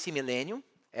terra esse milênio,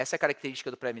 essa é a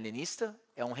característica do pré-milenista,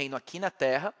 é um reino aqui na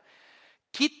terra,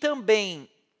 que também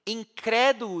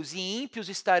incrédulos e ímpios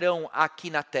estarão aqui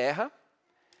na terra,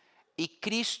 e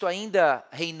Cristo ainda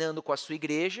reinando com a sua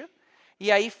igreja,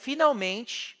 e aí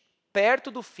finalmente,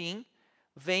 perto do fim,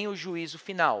 vem o juízo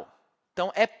final. Então,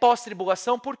 é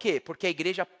pós-tribulação, por quê? Porque a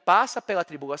igreja passa pela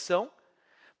tribulação,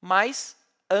 mas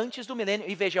antes do milênio,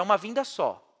 e veja, é uma vinda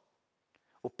só.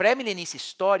 O pré-milenista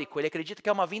histórico, ele acredita que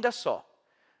é uma vinda só.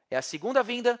 É a segunda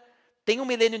vinda, tem um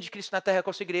milênio de Cristo na terra com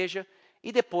a sua igreja,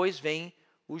 e depois vem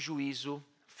o juízo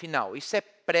final. Isso é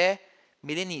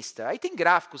pré-milenista. Aí tem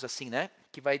gráficos assim, né?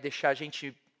 Que vai deixar a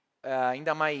gente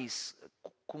ainda mais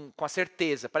com a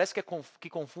certeza. Parece que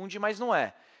confunde, mas não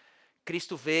é.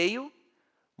 Cristo veio,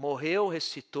 morreu,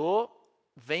 ressuscitou,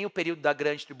 vem o período da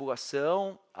grande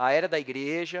tribulação, a era da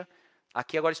igreja.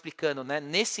 Aqui agora explicando, né?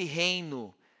 Nesse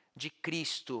reino de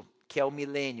Cristo, que é o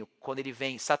milênio, quando ele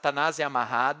vem, Satanás é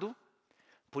amarrado,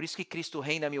 por isso que Cristo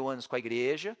reina 1000 anos com a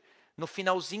igreja. No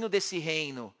finalzinho desse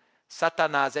reino,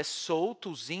 Satanás é solto,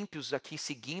 os ímpios aqui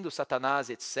seguindo Satanás,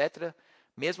 etc.,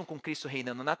 mesmo com Cristo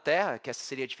reinando na terra, que essa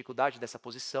seria a dificuldade dessa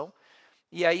posição.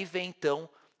 E aí vem então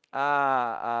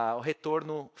o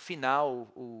retorno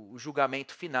final, o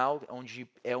julgamento final, onde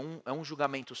é um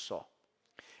julgamento só.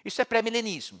 Isso é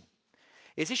pré-milenismo.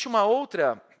 Existe uma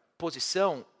outra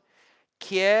posição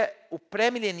que é o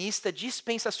pré-milenista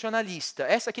dispensacionalista.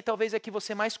 Essa aqui talvez é a que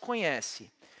você mais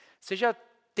conhece. Você já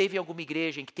teve alguma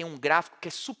igreja em que tem um gráfico que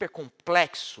é super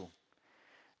complexo,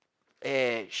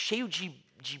 cheio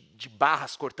de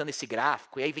barras cortando esse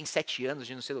gráfico, e aí vem 7 anos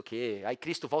de não sei o quê, aí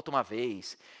Cristo volta uma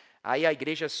vez, aí a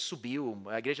igreja subiu,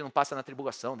 a igreja não passa na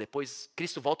tribulação, depois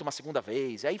Cristo volta uma segunda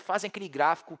vez, aí fazem aquele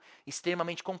gráfico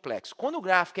extremamente complexo. Quando o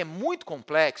gráfico é muito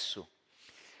complexo,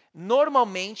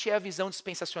 normalmente é a visão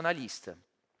dispensacionalista.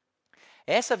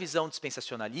 Essa visão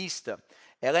dispensacionalista,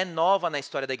 ela é nova na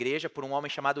história da igreja por um homem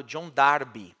chamado John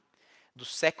Darby, do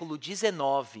século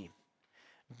XIX.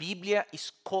 Bíblia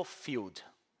Scofield.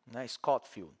 Né,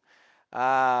 Scofield.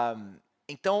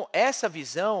 Então, essa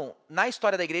visão, na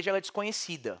história da igreja, ela é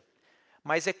desconhecida.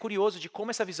 Mas é curioso de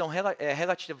como essa visão é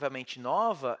relativamente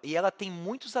nova e ela tem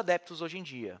muitos adeptos hoje em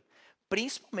dia.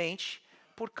 Principalmente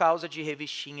por causa de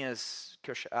revistinhas,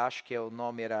 que eu acho que o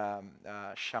nome era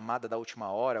a Chamada da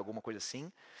Última Hora, alguma coisa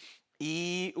assim,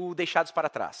 e o Deixados para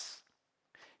Trás,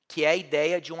 que é a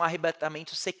ideia de um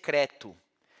arrebatamento secreto.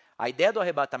 A ideia do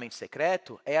arrebatamento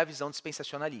secreto é a visão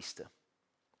dispensacionalista.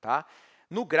 Tá?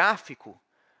 No gráfico,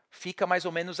 fica mais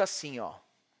ou menos assim. Ó.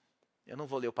 Eu não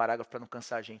vou ler o parágrafo para não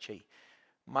cansar a gente aí.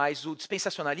 Mas o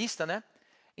dispensacionalista, né?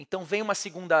 Então vem uma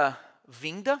segunda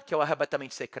vinda, que é o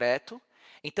arrebatamento secreto.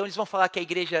 Então eles vão falar que a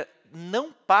igreja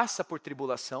não passa por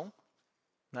tribulação,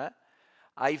 né?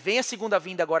 Aí vem a segunda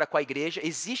vinda agora com a igreja,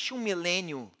 existe um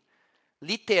milênio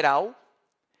literal,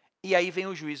 e aí vem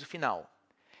o juízo final.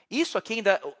 Isso aqui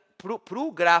ainda, para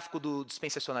o gráfico do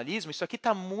dispensacionalismo, isso aqui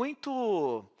está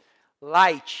muito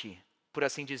light, por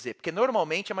assim dizer, porque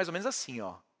normalmente é mais ou menos assim,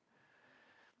 ó.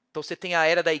 Então você tem a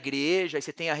era da igreja, aí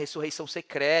você tem a ressurreição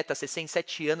secreta, você tem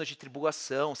 7 anos de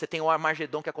tribulação, você tem o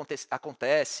Armagedon que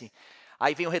acontece,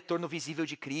 aí vem o retorno visível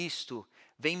de Cristo,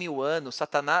 vem 1000 anos,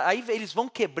 Satanás, aí eles vão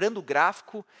quebrando o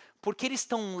gráfico, porque eles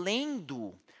estão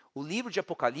lendo o livro de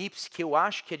Apocalipse, que eu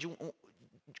acho que é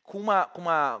com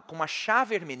uma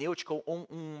chave hermenêutica,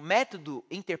 um método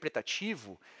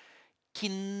interpretativo que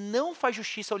não faz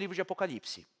justiça ao livro de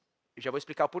Apocalipse. Eu já vou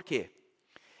explicar o porquê.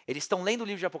 Eles estão lendo o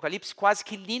livro de Apocalipse quase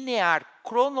que linear,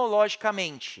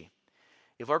 cronologicamente.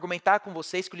 Eu vou argumentar com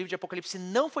vocês que o livro de Apocalipse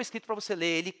não foi escrito para você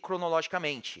ler ele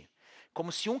cronologicamente.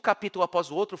 Como se um capítulo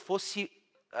após o outro fosse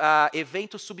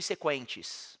eventos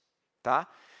subsequentes. Tá?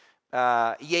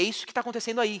 E é isso que está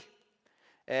acontecendo aí.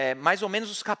 Mais ou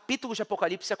menos os capítulos de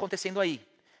Apocalipse acontecendo aí.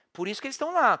 Por isso que eles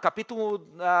estão lá. Capítulo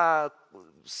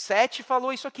 7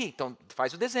 falou isso aqui, então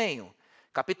faz o desenho.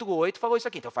 Capítulo 8 falou isso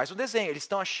aqui, então faz o desenho. Eles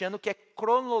estão achando que é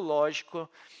cronológico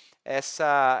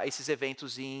esses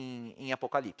eventos em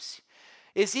Apocalipse.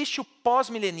 Existe o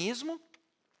pós-milenismo,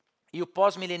 e o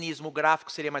pós-milenismo, o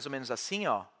gráfico seria mais ou menos assim,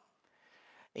 ó.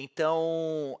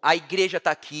 Então, a igreja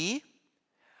está aqui,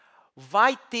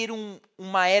 vai ter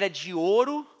uma era de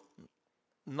ouro,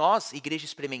 nós, igreja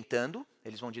experimentando,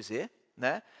 eles vão dizer,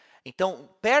 né? Então,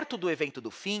 perto do evento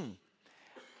do fim,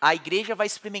 a igreja vai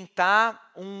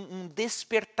experimentar um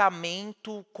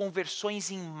despertamento,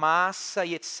 conversões em massa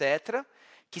e etc.,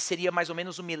 que seria mais ou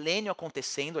menos o milênio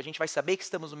acontecendo. A gente vai saber que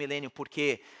estamos no milênio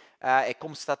porque é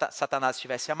como se Satanás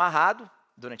estivesse amarrado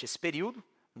durante esse período,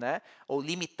 né? Ou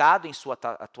limitado em sua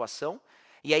atuação,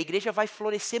 e a igreja vai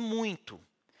florescer muito.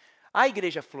 A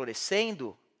igreja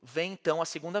florescendo, vem então a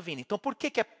segunda vinda. Então por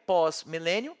que é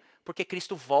pós-milênio? Porque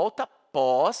Cristo volta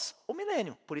pós o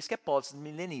milênio, por isso que é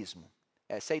pós-milenismo.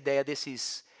 Essa é a ideia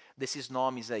desses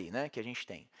nomes aí, né, que a gente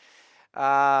tem.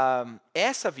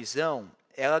 Essa visão,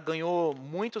 ela ganhou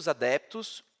muitos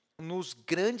adeptos nos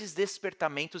grandes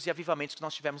despertamentos e avivamentos que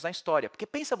nós tivemos na história. Porque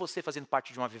pensa você fazendo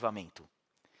parte de um avivamento.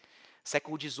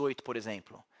 Século XVIII, por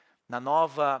exemplo, na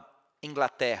Nova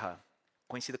Inglaterra,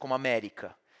 conhecida como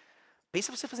América.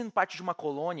 Pensa você fazendo parte de uma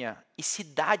colônia e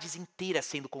cidades inteiras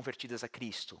sendo convertidas a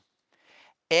Cristo.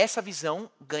 Essa visão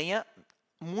ganha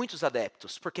muitos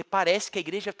adeptos, porque parece que a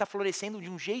igreja está florescendo de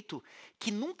um jeito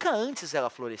que nunca antes ela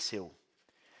floresceu.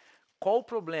 Qual o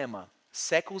problema?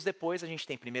 Séculos depois a gente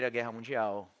tem Primeira Guerra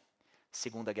Mundial,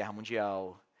 Segunda Guerra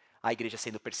Mundial, a igreja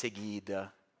sendo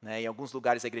perseguida, né? Em alguns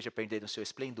lugares a igreja perdendo seu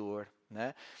esplendor,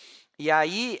 né? E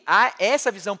aí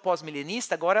essa visão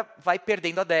pós-milenista agora vai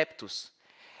perdendo adeptos.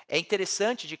 É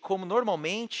interessante de como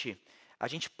normalmente a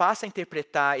gente passa a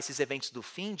interpretar esses eventos do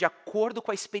fim de acordo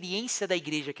com a experiência da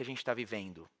igreja que a gente está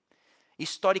vivendo.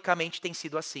 Historicamente tem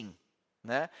sido assim,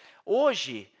 né?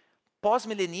 Hoje,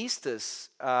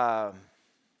 pós-milenistas...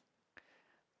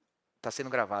 Está sendo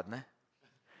gravado, né?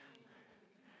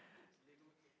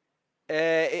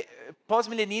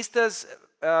 Pós-milenistas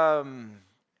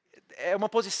é uma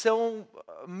posição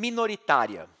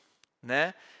minoritária,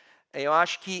 né? Eu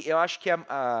acho que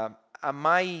a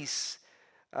mais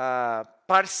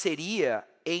parceria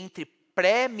entre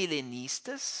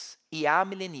pré-milenistas e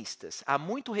amilenistas. Há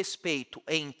muito respeito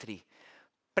entre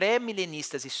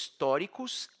pré-milenistas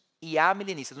históricos e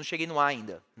amilenistas. Não cheguei no A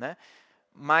ainda, né?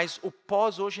 Mas o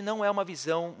pós hoje não é uma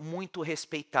visão muito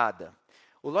respeitada.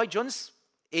 O Lloyd Jones,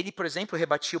 ele, por exemplo,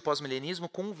 rebatia o pós-milenismo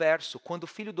com um verso: quando o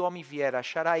Filho do Homem vier,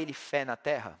 achará ele fé na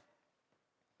terra?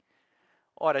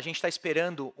 Ora, a gente está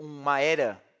esperando uma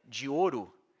era de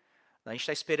ouro, a gente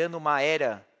está esperando uma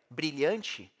era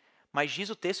brilhante, mas diz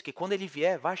o texto que quando ele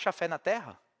vier, vai achar fé na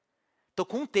terra. Então,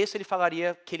 com um texto, ele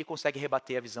falaria que ele consegue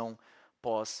rebater a visão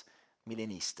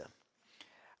pós-milenista.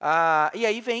 E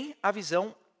aí vem a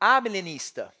visão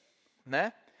amilenista,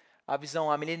 né? A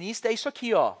visão amilenista é isso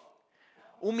aqui, ó.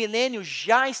 O milênio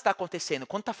já está acontecendo.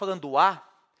 Quando está falando do A,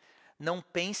 não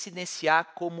pense nesse A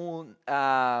como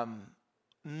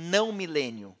não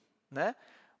milênio, né?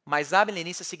 Mas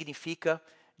amilenista significa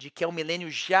de que é um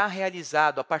milênio já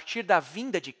realizado. A partir da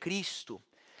vinda de Cristo,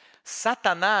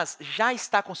 Satanás já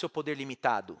está com seu poder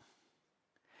limitado.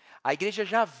 A igreja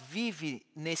já vive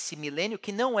nesse milênio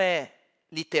que não é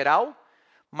literal,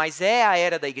 mas é a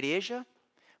era da igreja,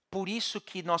 por isso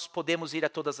que nós podemos ir a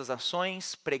todas as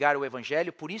nações, pregar o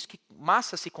evangelho, por isso que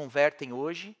massas se convertem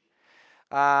hoje,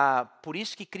 por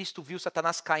isso que Cristo viu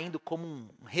Satanás caindo como um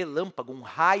relâmpago, um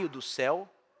raio do céu,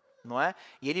 não é?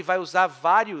 E ele vai usar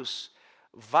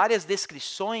várias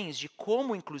descrições de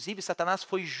como, inclusive, Satanás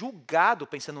foi julgado,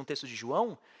 pensando no texto de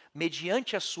João,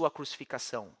 mediante a sua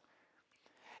crucificação.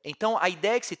 Então, a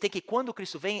ideia que se tem é que quando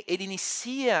Cristo vem, ele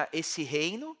inicia esse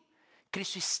reino,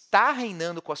 Cristo está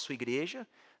reinando com a sua igreja,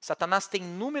 Satanás tem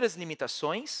inúmeras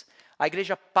limitações, a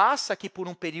igreja passa aqui por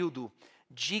um período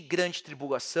de grande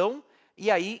tribulação, e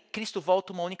aí Cristo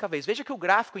volta uma única vez. Veja que o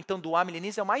gráfico, então, do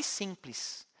amilenismo é o mais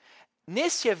simples.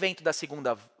 Nesse evento da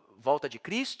segunda volta de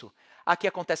Cristo, aqui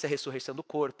acontece a ressurreição do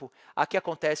corpo, aqui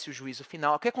acontece o juízo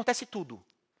final, aqui acontece tudo.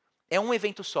 É um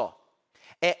evento só.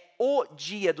 É o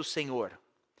dia do Senhor.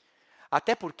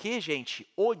 Até porque, gente,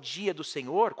 o dia do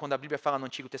Senhor, quando a Bíblia fala no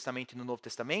Antigo Testamento e no Novo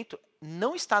Testamento,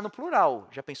 não está no plural.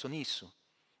 Já pensou nisso?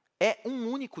 É um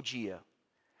único dia.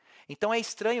 Então é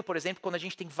estranho, por exemplo, quando a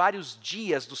gente tem vários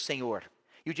dias do Senhor.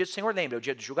 E o dia do Senhor, lembra, é o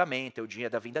dia do julgamento, é o dia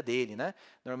da vinda dele, né?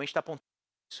 Normalmente está apontando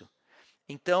isso.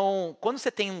 Então, quando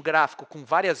você tem um gráfico com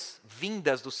várias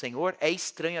vindas do Senhor, é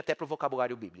estranho até para o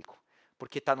vocabulário bíblico,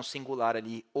 porque está no singular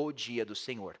ali, o dia do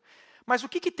Senhor. Mas o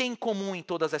que tem em comum em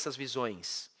todas essas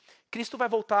visões? Cristo vai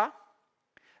voltar,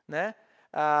 né?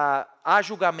 Há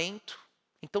julgamento.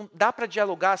 Então, dá para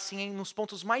dialogar assim nos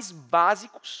pontos mais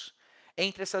básicos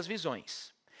entre essas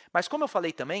visões. Mas como eu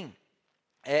falei também,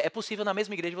 é possível na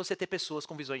mesma igreja você ter pessoas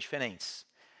com visões diferentes.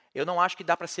 Eu não acho que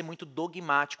dá para ser muito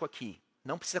dogmático aqui.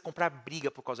 Não precisa comprar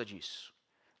briga por causa disso.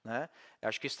 Né? Eu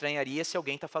acho que estranharia se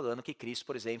alguém está falando que Cristo,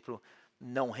 por exemplo,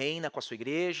 não reina com a sua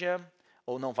igreja,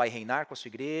 ou não vai reinar com a sua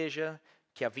igreja,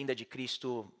 que a vinda de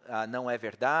Cristo não é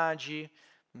verdade,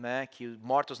 né, que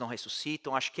mortos não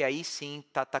ressuscitam. Acho que aí sim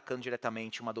está atacando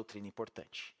diretamente uma doutrina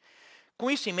importante. Com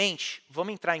isso em mente,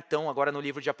 vamos entrar então agora no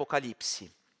livro de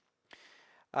Apocalipse.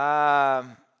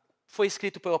 Foi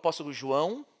escrito pelo apóstolo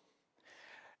João,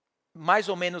 mais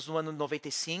ou menos no ano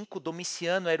 95.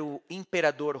 Domiciano era o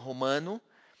imperador romano,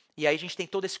 e aí a gente tem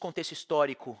todo esse contexto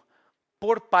histórico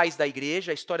por pais da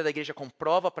igreja. A história da igreja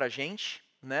comprova para a gente,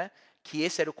 né, que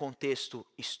esse era o contexto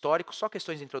histórico. Só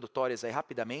questões introdutórias aí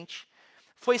rapidamente.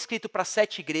 Foi escrito para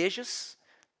 7 igrejas: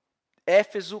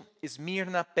 Éfeso,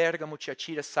 Esmirna, Pérgamo,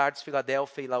 Tiatira, Sardes,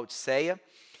 Filadélfia e Laodiceia.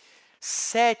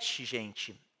 7,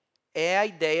 gente, é a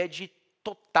ideia de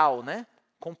total, né?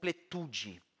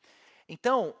 Completude.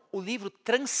 Então, o livro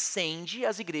transcende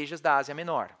as igrejas da Ásia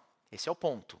Menor. Esse é o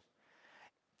ponto.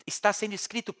 Está sendo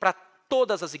escrito para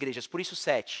todas as igrejas, por isso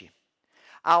 7.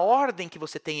 A ordem que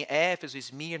você tem em Éfeso,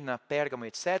 Esmirna, Pérgamo,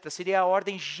 etc., seria a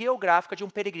ordem geográfica de um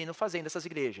peregrino fazendo essas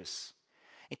igrejas.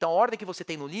 Então, a ordem que você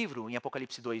tem no livro, em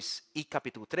Apocalipse 2 e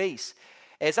capítulo 3,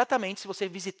 é exatamente, se você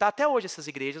visitar até hoje essas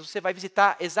igrejas, você vai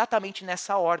visitar exatamente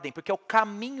nessa ordem, porque é o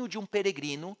caminho de um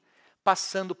peregrino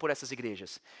passando por essas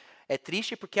igrejas. É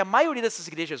triste porque a maioria dessas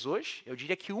igrejas hoje, eu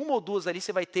diria que 1 ou 2 ali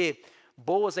você vai ter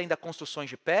boas ainda construções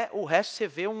de pé, o resto você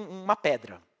vê uma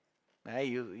pedra. Né?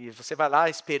 E você vai lá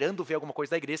esperando ver alguma coisa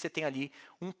da igreja, você tem ali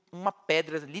uma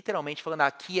pedra, literalmente falando,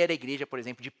 aqui era a igreja, por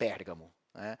exemplo, de Pérgamo.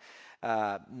 Né?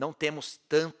 Não temos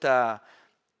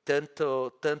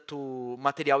tanto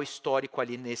material histórico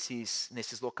ali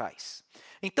nesses locais.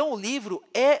 Então o livro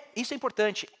isso é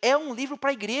importante, é um livro para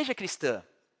a igreja cristã.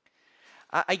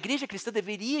 A igreja cristã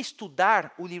deveria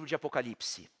estudar o livro de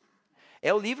Apocalipse.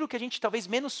 É o livro que a gente talvez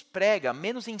menos prega,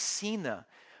 menos ensina,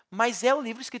 mas é o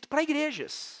livro escrito para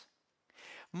igrejas.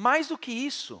 Mais do que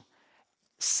isso,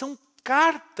 são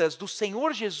cartas do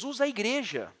Senhor Jesus à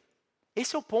igreja.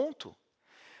 Esse é o ponto.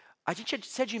 A gente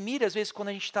se admira, às vezes, quando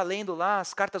a gente está lendo lá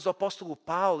as cartas do apóstolo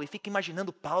Paulo e fica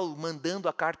imaginando Paulo mandando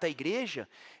a carta à igreja.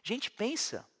 Gente,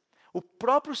 pensa, o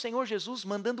próprio Senhor Jesus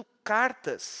mandando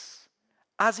cartas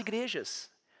às igrejas.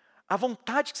 A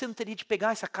vontade que você não teria de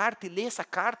pegar essa carta e ler essa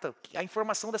carta, a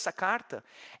informação dessa carta,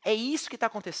 é isso que está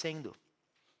acontecendo.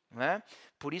 Né?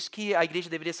 Por isso que a igreja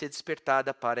deveria ser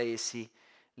despertada para esse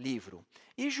livro.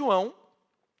 E João,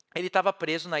 ele estava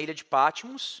preso na ilha de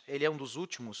Patmos. Ele é um dos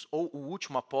últimos, ou o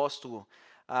último apóstolo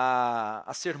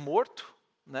a ser morto.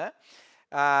 Né?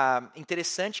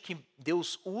 Interessante que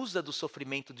Deus usa do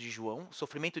sofrimento de João. O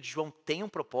sofrimento de João tem um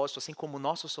propósito, assim como o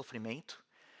nosso sofrimento.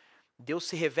 Deus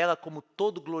se revela como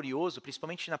todo glorioso,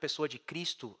 principalmente na pessoa de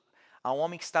Cristo, a um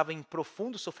homem que estava em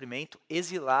profundo sofrimento,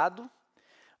 exilado,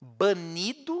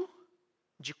 banido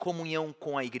de comunhão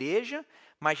com a igreja,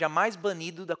 mas jamais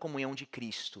banido da comunhão de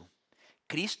Cristo.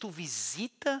 Cristo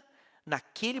visita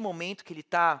naquele momento que ele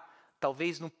está,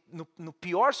 talvez, no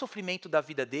pior sofrimento da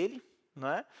vida dele. Não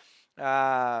é?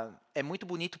 É muito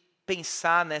bonito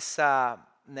pensar nessa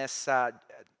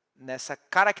nessa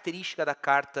característica da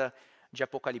carta de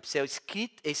Apocalipse. É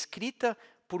escrita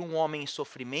por um homem em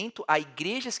sofrimento, a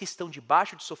igrejas que estão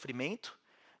debaixo de sofrimento,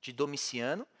 de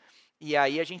Domiciano, e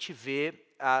aí a gente vê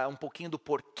um pouquinho do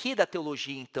porquê da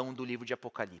teologia, então, do livro de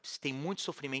Apocalipse. Tem muito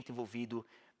sofrimento envolvido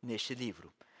neste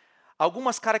livro.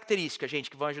 Algumas características, gente,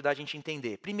 que vão ajudar a gente a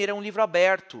entender. Primeiro, é um livro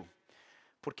aberto,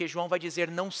 porque João vai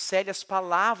dizer, não cele as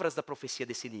palavras da profecia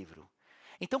desse livro.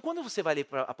 Então, quando você vai ler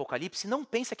para Apocalipse, não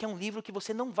pensa que é um livro que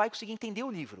você não vai conseguir entender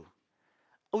o livro.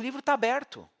 O livro está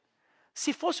aberto.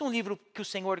 Se fosse um livro que o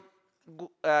Senhor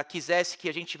quisesse que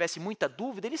a gente tivesse muita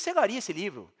dúvida, ele selaria esse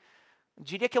livro.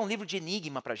 Diria que é um livro de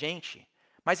enigma para a gente.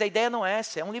 Mas a ideia não é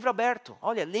essa, é um livro aberto.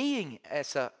 Olha, leiam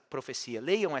essa profecia.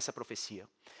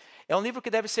 É um livro que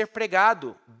deve ser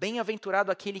pregado.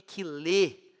 Bem-aventurado aquele que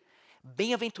lê.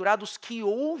 Bem-aventurados que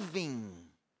ouvem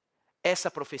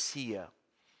essa profecia.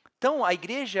 Então, a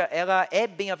igreja ela é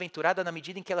bem-aventurada na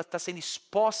medida em que ela está sendo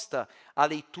exposta à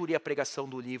leitura e à pregação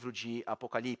do livro de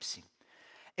Apocalipse.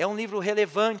 É um livro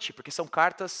relevante, porque são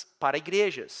cartas para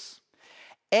igrejas.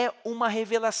 É uma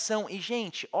revelação. E,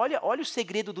 gente, olha o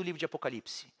segredo do livro de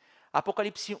Apocalipse.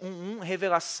 Apocalipse 1:1,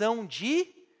 revelação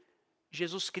de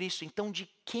Jesus Cristo. Então, de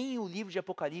quem o livro de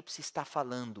Apocalipse está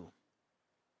falando?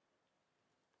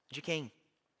 De quem?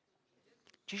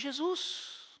 De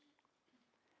Jesus.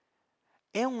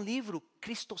 É um livro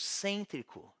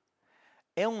cristocêntrico.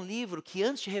 É um livro que,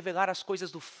 antes de revelar as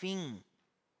coisas do fim,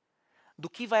 do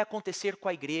que vai acontecer com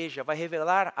a igreja, vai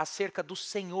revelar acerca do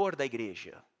Senhor da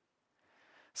igreja.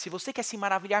 Se você quer se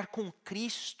maravilhar com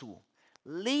Cristo,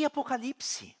 leia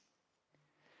Apocalipse.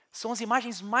 São as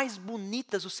imagens mais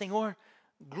bonitas do Senhor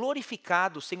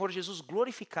glorificado, o Senhor Jesus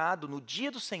glorificado no dia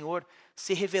do Senhor,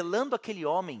 se revelando aquele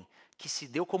homem que se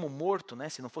deu como morto, né?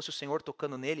 Se não fosse o Senhor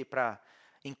tocando nele para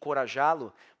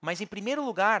encorajá-lo. Mas, em primeiro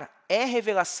lugar, é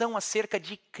revelação acerca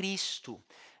de Cristo.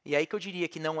 E aí que eu diria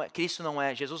que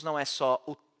Jesus não é só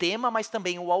o tema, mas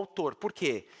também o autor. Por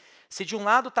quê? Se de um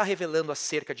lado está revelando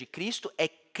acerca de Cristo, é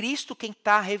Cristo quem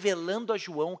está revelando a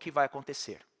João o que vai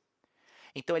acontecer.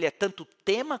 Então ele é tanto o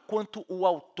tema quanto o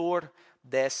autor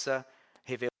dessa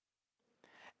revelação.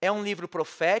 É um livro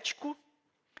profético,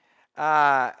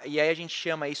 e aí a gente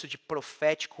chama isso de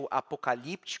profético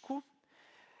apocalíptico.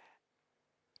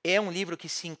 É um livro que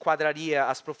se enquadraria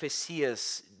as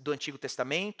profecias do Antigo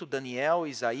Testamento, Daniel,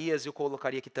 Isaías, eu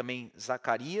colocaria aqui também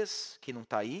Zacarias, que não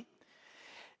está aí.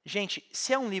 Gente,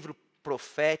 se é um livro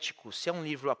profético, se é um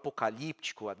livro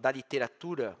apocalíptico, da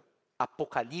literatura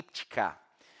apocalíptica,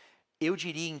 eu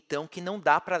diria então que não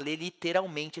dá para ler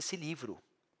literalmente esse livro.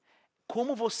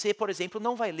 Como você, por exemplo,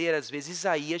 não vai ler às vezes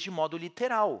Isaías de modo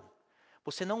literal.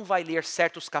 Você não vai ler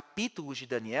certos capítulos de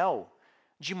Daniel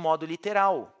de modo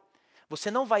literal.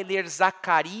 Você não vai ler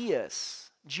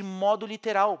Zacarias de modo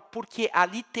literal, porque a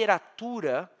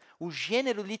literatura, o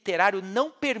gênero literário não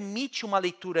permite uma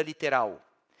leitura literal.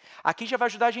 Aqui já vai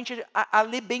ajudar a gente a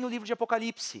ler bem o livro de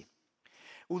Apocalipse.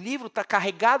 O livro está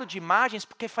carregado de imagens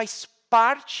porque faz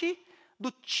parte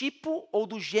do tipo ou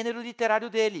do gênero literário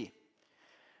dele.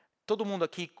 Todo mundo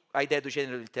aqui, a ideia do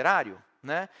gênero literário,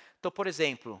 né? Então, por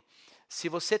exemplo, se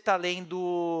você está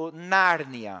lendo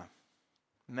Nárnia,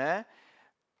 né?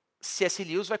 C.S.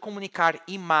 Lewis vai comunicar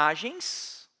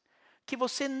imagens que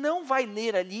você não vai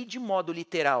ler ali de modo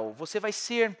literal. Você vai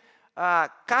ser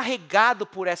carregado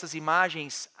por essas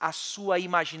imagens a sua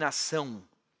imaginação.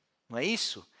 Não é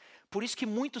isso? Por isso que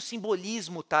muito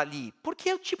simbolismo está ali.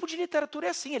 Porque o tipo de literatura é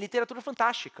assim, é literatura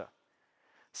fantástica.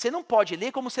 Você não pode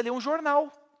ler como você lê um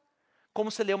jornal,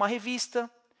 como você lê uma revista,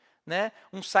 né?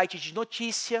 Um site de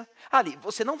notícia. Ali,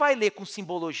 você não vai ler com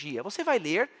simbologia, você vai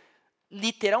ler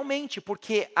literalmente,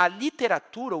 porque a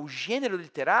literatura, o gênero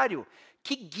literário,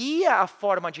 que guia a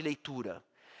forma de leitura.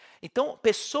 Então,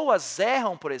 pessoas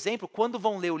erram, por exemplo, quando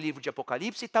vão ler o livro de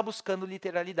Apocalipse e estão buscando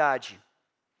literalidade.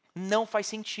 Não faz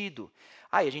sentido.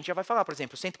 Aí a gente já vai falar, por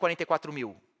exemplo,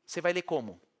 144.000. Você vai ler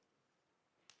como?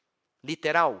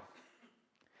 Literal.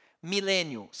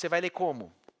 Milênio, você vai ler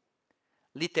como?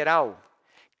 Literal.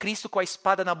 Cristo com a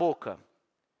espada na boca.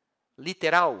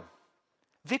 Literal.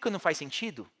 Vê que não faz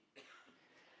sentido?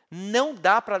 Não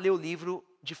dá para ler o livro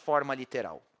de forma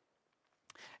literal.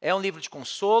 É um livro de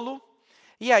consolo.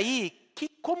 E aí,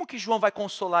 como que João vai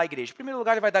consolar a igreja? Em primeiro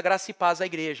lugar, ele vai dar graça e paz à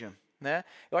igreja. Né?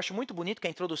 Eu acho muito bonito que a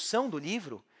introdução do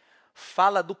livro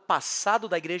fala do passado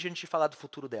da igreja antes de falar do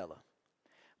futuro dela.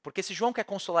 Porque se João quer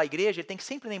consolar a igreja, ele tem que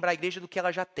sempre lembrar a igreja do que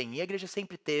ela já tem. E a igreja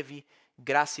sempre teve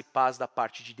graça e paz da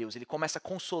parte de Deus. Ele começa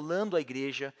consolando a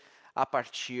igreja a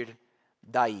partir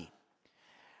daí.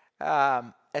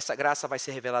 Essa graça vai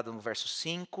ser revelada no verso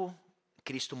 5,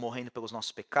 Cristo morrendo pelos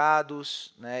nossos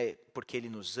pecados, né, porque Ele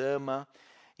nos ama.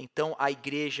 Então, a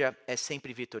igreja é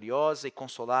sempre vitoriosa e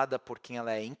consolada por quem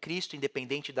ela é em Cristo,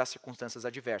 independente das circunstâncias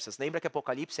adversas. Lembra que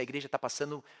Apocalipse, a igreja está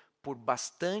passando por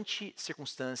bastante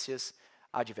circunstâncias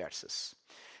adversas.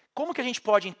 Como que a gente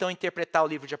pode, então, interpretar o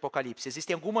livro de Apocalipse?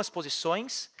 Existem algumas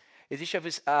posições. Existe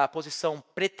a posição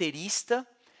preterista,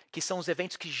 que são os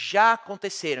eventos que já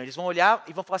aconteceram. Eles vão olhar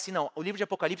e vão falar assim, não, o livro de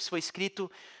Apocalipse foi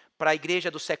escrito para a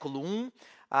igreja do século I,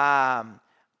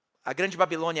 a Grande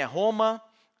Babilônia é Roma,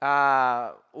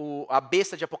 a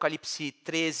besta de Apocalipse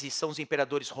 13 são os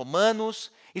imperadores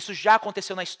romanos. Isso já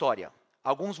aconteceu na história.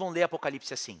 Alguns vão ler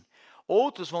Apocalipse assim.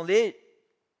 Outros vão ler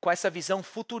com essa visão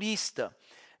futurista,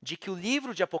 de que o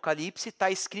livro de Apocalipse está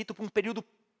escrito para um período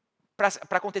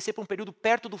para acontecer por um período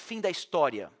perto do fim da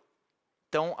história.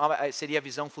 Então, seria a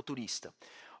visão futurista.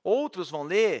 Outros vão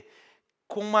ler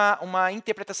com uma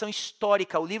interpretação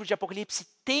histórica. O livro de Apocalipse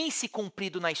tem se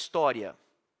cumprido na história.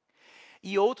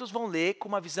 E outros vão ler com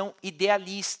uma visão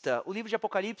idealista. O livro de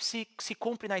Apocalipse se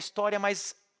cumpre na história,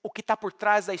 mas o que está por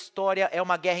trás da história é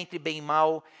uma guerra entre bem e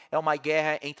mal, é uma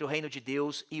guerra entre o reino de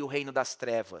Deus e o reino das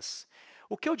trevas.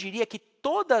 O que eu diria é que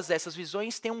todas essas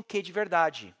visões têm um quê de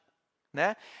verdade.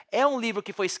 Né? É um livro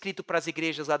que foi escrito para as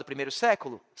igrejas lá do primeiro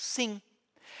século? Sim.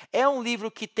 É um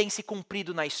livro que tem se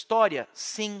cumprido na história?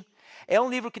 Sim. É um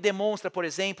livro que demonstra, por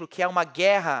exemplo, que há uma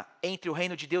guerra entre o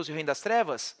reino de Deus e o reino das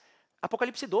trevas?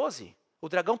 Apocalipse 12. O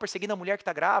dragão perseguindo a mulher que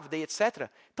está grávida e etc.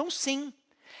 Então, sim.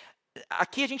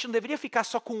 Aqui a gente não deveria ficar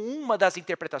só com uma das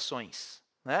interpretações.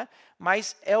 Né?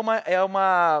 Mas é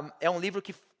um livro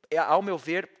que, ao meu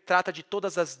ver, trata de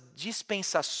todas as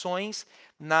dispensações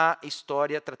na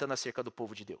história, tratando acerca do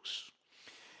povo de Deus.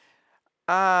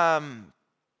 A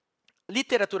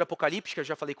literatura apocalíptica, eu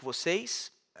já falei com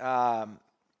vocês,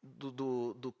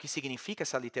 do que significa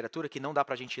essa literatura, que não dá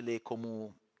para a gente ler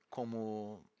como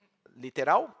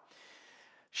literal.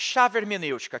 Chave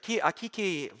hermenêutica, aqui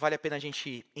que vale a pena a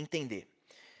gente entender.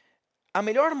 A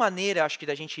melhor maneira, acho que,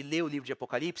 da gente ler o livro de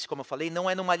Apocalipse, como eu falei, não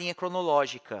é numa linha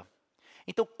cronológica.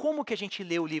 Então, como que a gente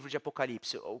lê o livro de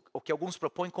Apocalipse? O que alguns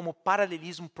propõem como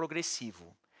paralelismo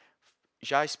progressivo.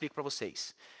 Já explico para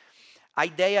vocês. A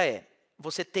ideia é,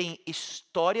 você tem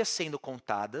histórias sendo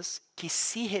contadas que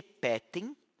se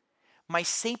repetem, mas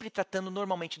sempre tratando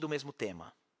normalmente do mesmo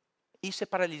tema. Isso é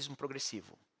paralelismo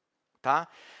progressivo. Tá?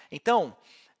 Então,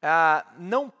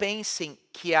 não pensem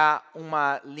que há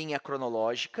uma linha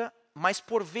cronológica, mas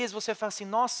por vezes você fala assim,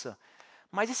 nossa,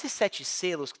 mas esses 7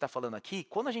 selos que está falando aqui,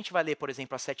 quando a gente vai ler, por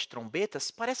exemplo, as 7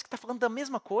 trombetas, parece que está falando da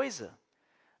mesma coisa.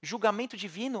 Julgamento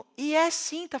divino, e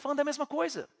sim, está falando da mesma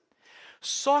coisa.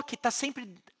 Só que está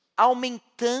sempre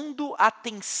aumentando a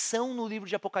tensão no livro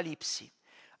de Apocalipse.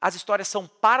 As histórias são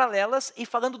paralelas e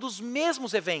falando dos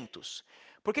mesmos eventos.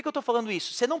 Por que eu estou falando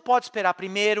isso? Você não pode esperar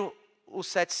primeiro os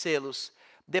 7 selos,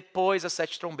 depois as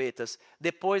 7 trombetas,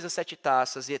 depois as 7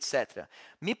 taças e etc.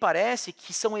 Me parece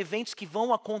que são eventos que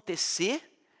vão acontecer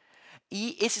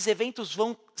e esses eventos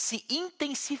vão se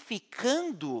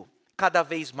intensificando cada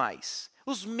vez mais.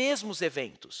 Os mesmos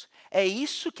eventos. É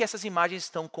isso que essas imagens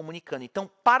estão comunicando. Então,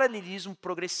 paralelismo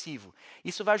progressivo.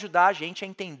 Isso vai ajudar a gente a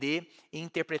entender e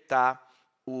interpretar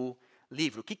o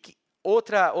livro.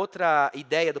 Outra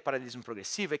ideia do paralelismo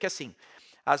progressivo é que, assim,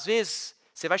 às vezes,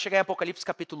 você vai chegar em Apocalipse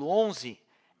capítulo 11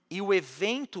 e o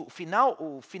evento, o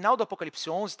final do Apocalipse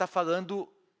 11 está falando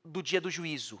do dia do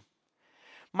juízo.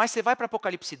 Mas você vai para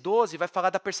Apocalipse 12 e vai falar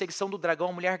da perseguição do dragão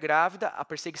à mulher grávida, a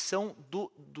perseguição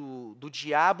do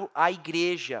diabo à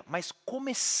igreja, mas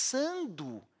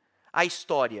começando a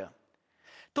história.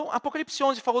 Então, Apocalipse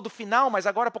 11 falou do final, mas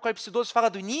agora Apocalipse 12 fala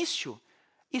do início.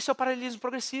 Isso é o paralelismo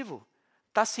progressivo.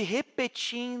 Está se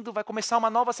repetindo, vai começar uma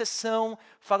nova sessão,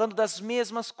 falando das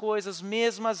mesmas coisas,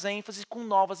 mesmas ênfases, com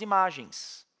novas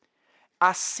imagens.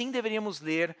 Assim deveríamos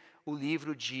ler o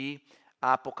livro de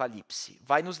Apocalipse.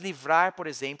 Vai nos livrar, por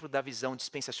exemplo, da visão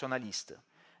dispensacionalista,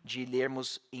 de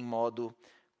lermos em modo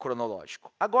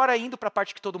cronológico. Agora, indo para a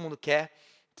parte que todo mundo quer,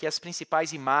 que é as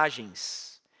principais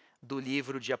imagens do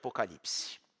livro de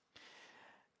Apocalipse.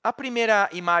 A primeira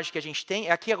imagem que a gente tem,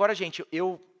 aqui agora, gente,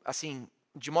 eu, assim,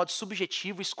 de modo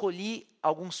subjetivo, escolhi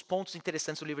alguns pontos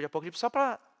interessantes do livro de Apocalipse, só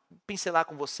para pincelar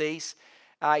com vocês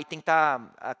e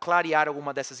tentar clarear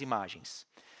alguma dessas imagens.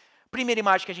 Primeira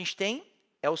imagem que a gente tem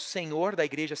é o Senhor da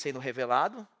igreja sendo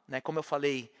revelado, né? Como eu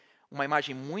falei, uma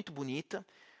imagem muito bonita.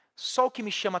 Só o que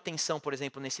me chama a atenção, por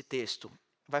exemplo, nesse texto,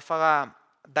 vai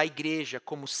falar da igreja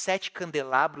como 7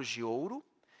 candelabros de ouro,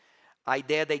 a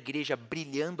ideia da igreja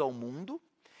brilhando ao mundo,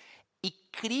 e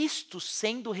Cristo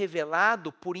sendo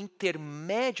revelado por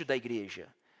intermédio da igreja.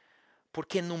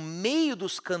 Porque no meio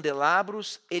dos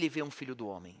candelabros, ele vê um filho do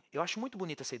homem. Eu acho muito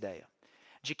bonita essa ideia.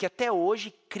 De que até hoje,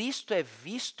 Cristo é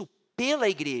visto pela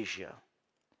igreja,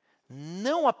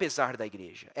 não apesar da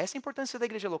igreja. Essa é a importância da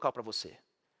igreja local para você.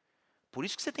 Por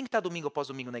isso que você tem que estar domingo após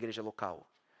domingo na igreja local.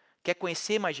 Quer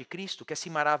conhecer mais de Cristo? Quer se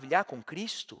maravilhar com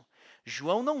Cristo?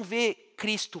 João não vê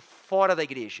Cristo fora da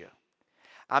igreja.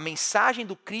 A mensagem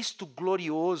do Cristo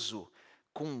glorioso,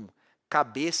 com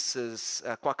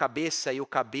com a cabeça e o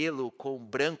cabelo com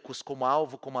brancos como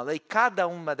alvo, como a lei, cada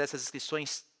uma dessas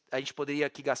descrições a gente poderia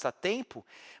aqui gastar tempo,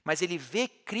 mas ele vê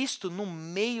Cristo no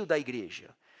meio da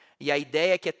igreja. E a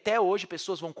ideia é que até hoje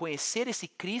pessoas vão conhecer esse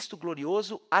Cristo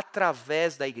glorioso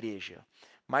através da igreja.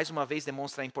 Mais uma vez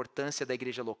demonstra a importância da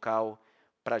igreja local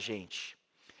para a gente.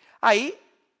 Aí,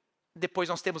 depois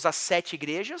nós temos as 7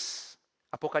 igrejas,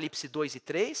 Apocalipse 2 e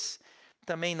 3.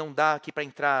 Também não dá aqui para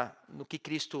entrar no que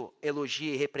Cristo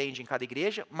elogia e repreende em cada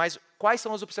igreja, mas quais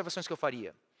são as observações que eu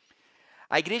faria?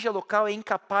 A igreja local é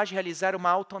incapaz de realizar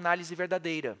uma autoanálise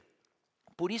verdadeira.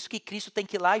 Por isso que Cristo tem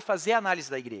que ir lá e fazer a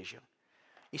análise da igreja.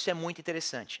 Isso é muito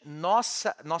interessante.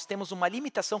 Nós temos uma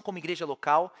limitação como igreja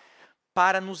local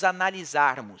para nos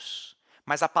analisarmos.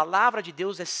 Mas a palavra de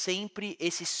Deus é sempre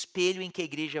esse espelho em que a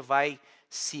igreja vai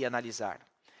se analisar.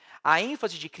 A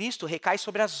ênfase de Cristo recai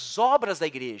sobre as obras da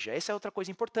igreja. Essa é outra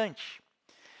coisa importante.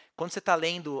 Quando você está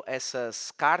lendo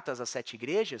essas cartas às 7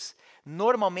 igrejas,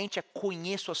 normalmente é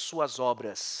conheço as suas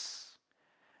obras.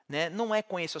 Né? Não é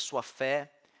conheço a sua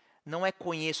fé, não é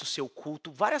conheço o seu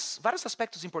culto, vários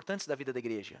aspectos importantes da vida da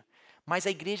igreja. Mas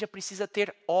a igreja precisa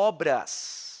ter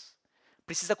obras,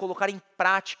 precisa colocar em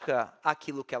prática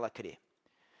aquilo que ela crê.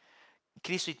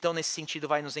 Cristo, então, nesse sentido,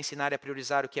 vai nos ensinar a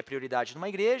priorizar o que é prioridade numa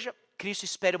igreja. Cristo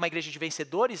espera uma igreja de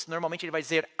vencedores. Normalmente ele vai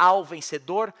dizer ao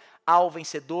vencedor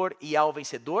e ao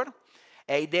vencedor.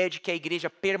 É a ideia de que a igreja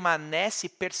permanece e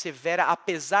persevera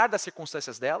apesar das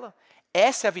circunstâncias dela.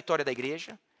 Essa é a vitória da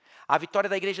igreja. A vitória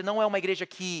da igreja não é uma igreja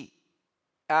que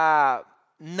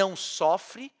não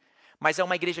sofre, mas é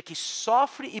uma igreja que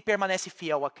sofre e permanece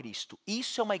fiel a Cristo.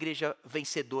 Isso é uma igreja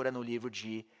vencedora no livro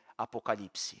de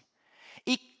Apocalipse.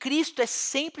 E Cristo é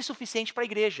sempre suficiente para a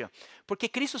igreja, porque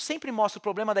Cristo sempre mostra o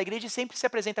problema da igreja e sempre se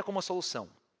apresenta como a solução.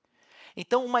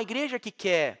 Então, uma igreja que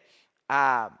quer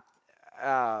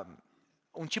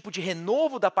um tipo de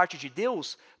renovo da parte de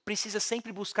Deus, precisa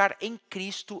sempre buscar em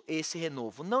Cristo esse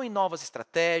renovo. Não em novas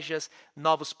estratégias,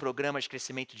 novos programas de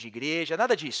crescimento de igreja,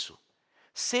 nada disso.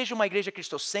 Seja uma igreja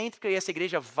cristocêntrica e essa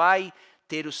igreja vai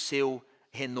ter o seu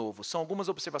renovo. São algumas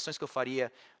observações que eu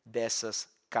faria dessas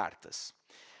cartas.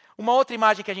 Uma outra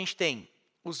imagem que a gente tem,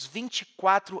 os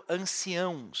 24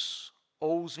 anciãos,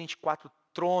 ou os 24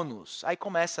 tronos. Aí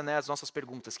começam, né, as nossas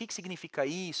perguntas, o que significa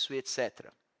isso,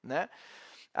 etc. Né?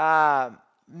 A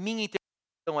minha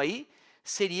interpretação aí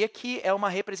seria que é uma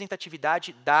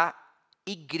representatividade da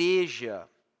igreja.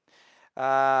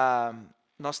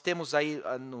 Nós temos aí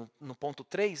no ponto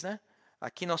 3, né?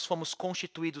 Aqui nós fomos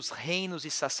constituídos reinos e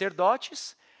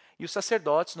sacerdotes, e os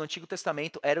sacerdotes no Antigo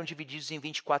Testamento eram divididos em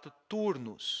 24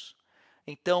 turnos.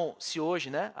 Então, se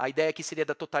hoje, né, a ideia aqui seria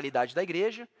da totalidade da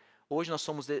igreja, hoje nós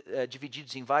somos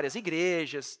divididos em várias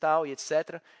igrejas, tal, e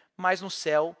etc., mas no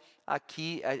céu,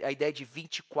 aqui, a ideia de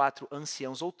 24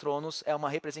 anciãos ou tronos é uma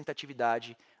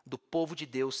representatividade do povo de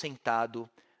Deus sentado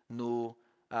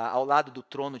ao lado do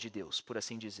trono de Deus, por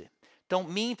assim dizer. Então,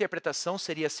 minha interpretação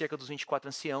seria acerca dos 24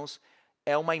 anciãos,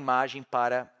 é uma imagem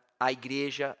para a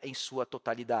igreja em sua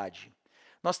totalidade.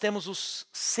 Nós temos os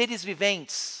seres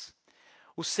viventes.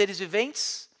 Os seres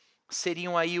viventes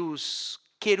seriam aí os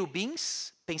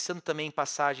querubins, pensando também em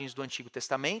passagens do Antigo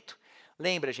Testamento.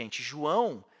 Lembra, gente,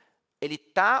 João, ele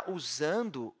está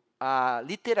usando a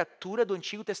literatura do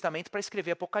Antigo Testamento para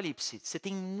escrever Apocalipse. Você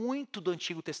tem muito do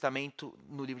Antigo Testamento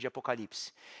no livro de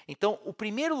Apocalipse. Então, o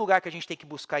primeiro lugar que a gente tem que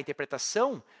buscar a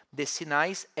interpretação desses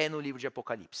sinais é no livro de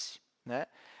Apocalipse. Né?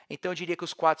 Então, eu diria que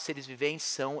os 4 seres viventes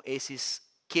são esses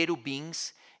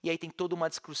querubins, e aí tem toda uma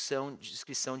descrição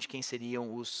de quem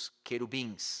seriam os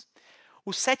querubins.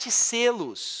 Os 7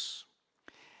 selos.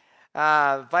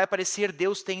 Vai aparecer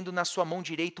Deus tendo na sua mão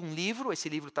direita um livro, esse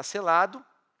livro está selado,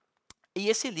 e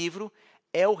esse livro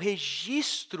é o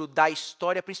registro da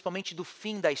história, principalmente do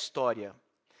fim da história.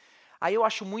 Aí eu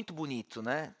acho muito bonito,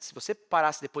 né? Se você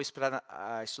parasse depois para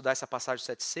estudar essa passagem dos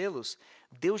 7 selos,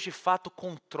 Deus de fato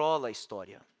controla a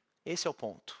história. Esse é o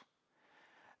ponto.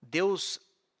 Deus,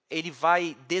 ele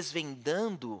vai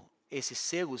desvendando esses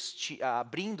selos,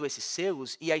 abrindo esses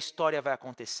selos, e a história vai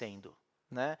acontecendo.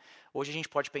 Né? Hoje a gente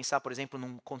pode pensar, por exemplo,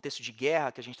 num contexto de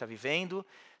guerra que a gente está vivendo,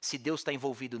 se Deus está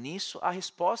envolvido nisso, a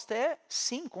resposta é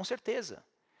sim, com certeza.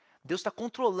 Deus está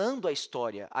controlando a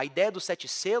história. A ideia dos 7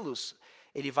 selos,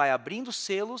 ele vai abrindo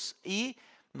selos e,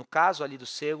 no caso ali dos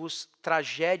selos,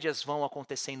 tragédias vão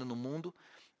acontecendo no mundo,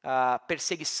 a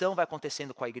perseguição vai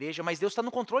acontecendo com a igreja, mas Deus está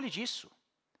no controle disso.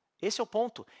 Esse é o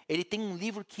ponto. Ele tem um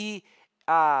livro que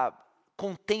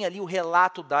contém ali o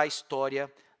relato da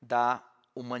história da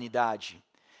humanidade.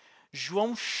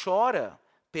 João chora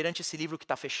perante esse livro que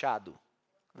está fechado,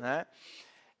 né?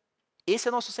 Esse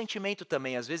é nosso sentimento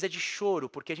também, às vezes é de choro,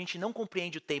 porque a gente não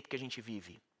compreende o tempo que a gente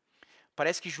vive.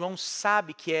 Parece que João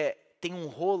sabe que tem um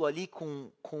rolo ali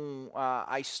com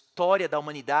a história da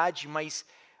humanidade, mas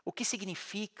o que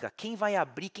significa? Quem vai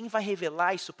abrir? Quem vai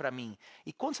revelar isso para mim?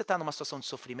 E quando você está numa situação de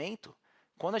sofrimento,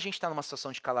 quando a gente está numa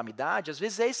situação de calamidade, às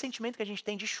vezes é esse sentimento que a gente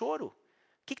tem de choro. O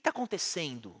que está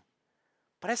acontecendo?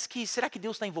 Parece que, será que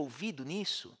Deus está envolvido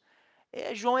nisso?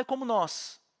 João é como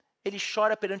nós. Ele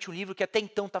chora perante um livro que até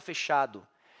então está fechado.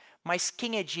 Mas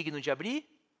quem é digno de abrir?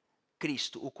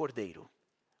 Cristo, o Cordeiro,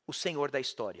 o Senhor da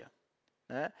história,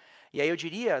 né? E aí eu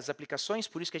diria, as aplicações,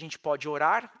 por isso que a gente pode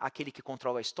orar, aquele que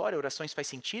controla a história. Orações faz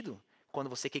sentido quando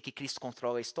você quer que Cristo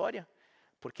controle a história,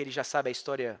 porque ele já sabe a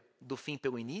história do fim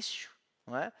pelo início,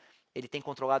 não é? Ele tem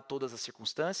controlado todas as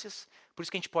circunstâncias. Por isso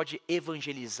que a gente pode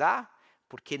evangelizar,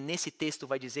 porque nesse texto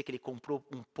vai dizer que ele comprou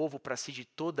um povo para si de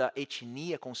toda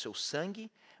etnia com o seu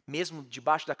sangue. Mesmo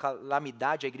debaixo da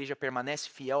calamidade, a igreja permanece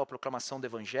fiel à proclamação do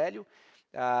evangelho,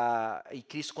 e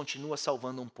Cristo continua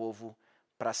salvando um povo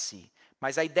para si.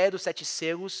 Mas a ideia dos 7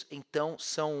 selos, então,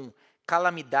 são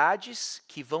calamidades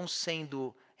que vão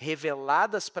sendo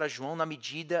reveladas para João na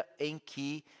medida em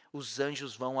que os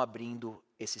anjos vão abrindo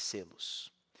esses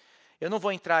selos. Eu não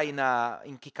vou entrar aí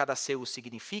em que cada selo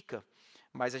significa,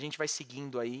 mas a gente vai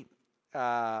seguindo aí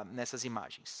nessas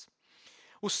imagens.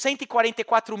 Os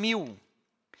 144 mil.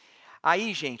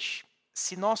 Aí, gente,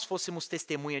 se nós fôssemos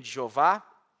testemunha de Jeová,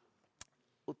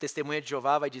 o testemunha de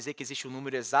Jeová vai dizer que existe um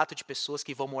número exato de pessoas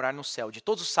que vão morar no céu. De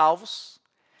todos os salvos,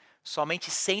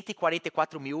 somente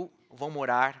 144 mil vão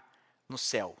morar no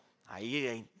céu.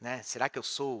 Aí, né, será que eu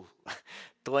estou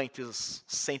entre os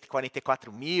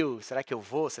 144 mil? Será que eu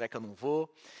vou? Será que eu não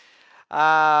vou?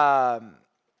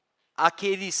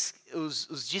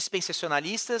 Os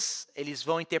dispensacionalistas, eles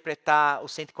vão interpretar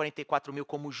os 144 mil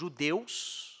como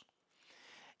judeus.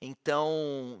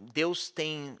 Então, Deus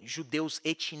tem judeus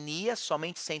etnia,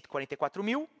 somente 144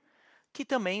 mil, que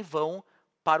também vão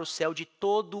para o céu de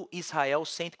todo Israel,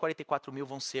 144 mil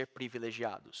vão ser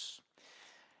privilegiados.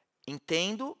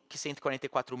 Entendo que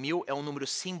 144 mil é um número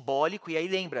simbólico, e aí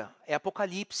lembra, é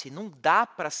Apocalipse, não dá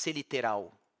para ser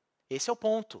literal. Esse é o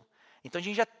ponto. Então a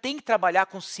gente já tem que trabalhar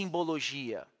com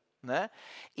simbologia, né?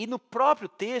 E no próprio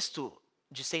texto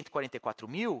de 144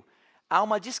 mil, há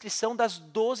uma descrição das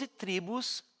 12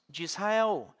 tribos de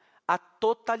Israel, a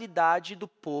totalidade do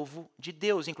povo de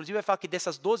Deus. Inclusive vai falar que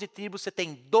dessas 12 tribos você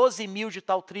tem 12 mil de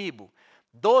tal tribo,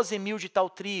 12 mil de tal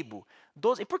tribo.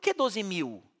 12... E por que 12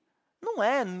 mil? Não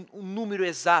é o número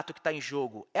exato que está em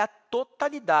jogo, é a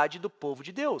totalidade do povo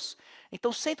de Deus.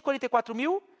 Então 144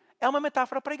 mil é uma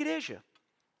metáfora para a igreja.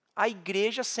 A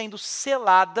igreja sendo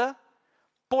selada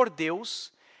por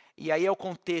Deus, e aí é o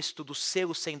contexto dos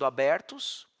selos sendo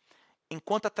abertos.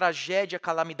 Enquanto a tragédia e a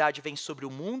calamidade vem sobre o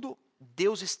mundo,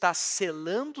 Deus está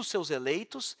selando os seus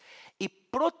eleitos e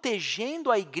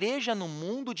protegendo a igreja no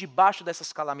mundo debaixo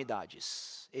dessas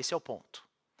calamidades. Esse é o ponto.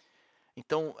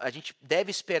 Então, a gente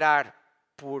deve esperar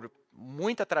por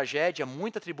muita tragédia,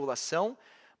 muita tribulação,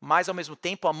 mas, ao mesmo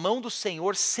tempo, a mão do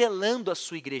Senhor selando a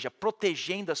sua igreja,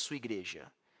 protegendo a sua igreja.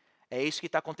 É isso que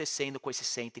está acontecendo com esses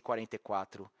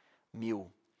 144 mil.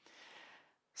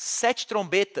 7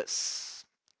 trombetas.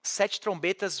 7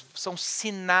 trombetas são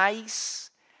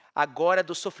sinais agora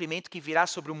do sofrimento que virá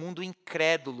sobre o mundo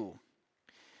incrédulo.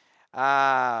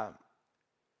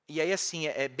 E aí, assim,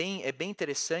 é bem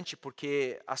interessante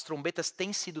porque as trombetas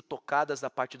têm sido tocadas da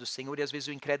parte do Senhor e às vezes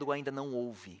o incrédulo ainda não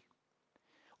ouve.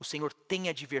 O Senhor tem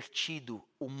advertido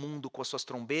o mundo com as suas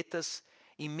trombetas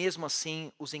e mesmo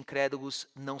assim os incrédulos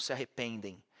não se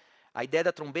arrependem. A ideia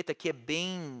da trombeta aqui é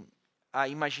bem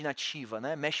imaginativa,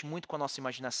 né? Mexe muito com a nossa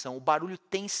imaginação. O barulho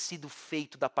tem sido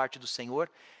feito da parte do Senhor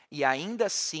e ainda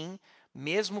assim,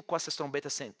 mesmo com essas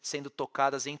trombetas sendo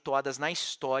tocadas e entoadas na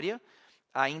história,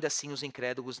 ainda assim os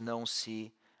incrédulos não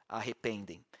se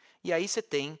arrependem. E aí você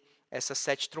tem essas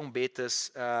 7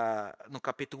 trombetas no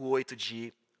capítulo 8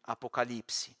 de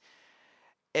Apocalipse.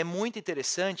 É muito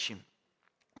interessante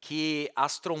que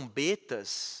as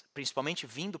trombetas, principalmente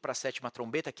vindo para a 7ª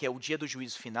trombeta, que é o dia do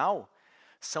juízo final,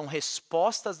 são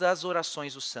respostas das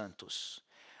orações dos santos.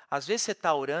 Às vezes você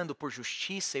está orando por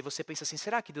justiça e você pensa assim,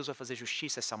 será que Deus vai fazer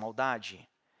justiça a essa maldade?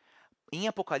 Em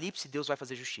Apocalipse, Deus vai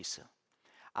fazer justiça.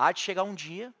 Há de chegar um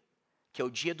dia, que é o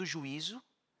dia do juízo,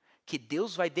 que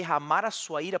Deus vai derramar a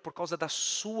sua ira por causa da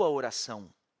sua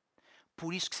oração.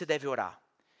 Por isso que você deve orar.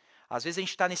 Às vezes a gente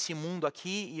está nesse mundo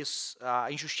aqui e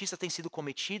a injustiça tem sido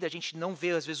cometida, a gente não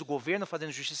vê, às vezes, o governo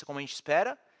fazendo justiça como a gente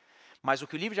espera, mas o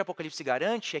que o livro de Apocalipse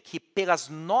garante é que pelas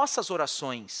nossas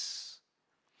orações,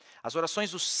 as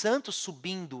orações dos santos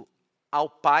subindo ao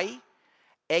Pai,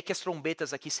 é que as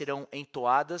trombetas aqui serão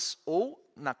entoadas, ou,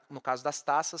 no caso das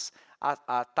taças,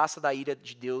 a taça da ira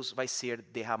de Deus vai ser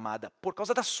derramada por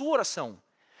causa da sua oração.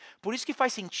 Por isso que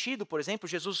faz sentido, por exemplo,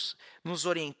 Jesus nos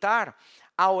orientar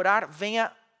a orar,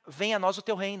 venha a nós o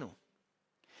teu reino.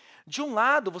 De um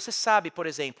lado, você sabe, por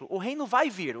exemplo, o reino vai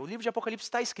vir, o livro de Apocalipse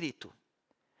está escrito.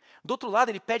 Do outro lado,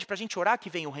 ele pede para a gente orar que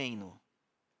venha o reino.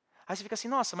 Aí você fica assim,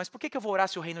 nossa, mas por que eu vou orar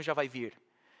se o reino já vai vir?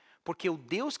 Porque o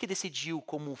Deus que decidiu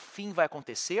como o fim vai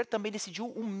acontecer, também decidiu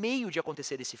o meio de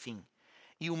acontecer esse fim.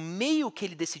 E o meio que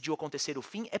ele decidiu acontecer o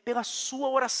fim é pela sua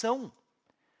oração.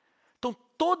 Então,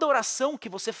 toda oração que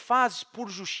você faz por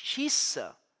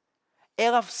justiça,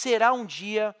 ela será um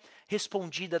dia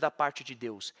respondida da parte de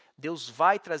Deus. Deus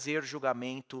vai trazer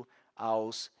julgamento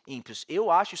aos ímpios.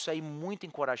 Eu acho isso aí muito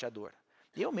encorajador.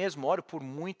 Eu mesmo oro por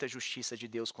muita justiça de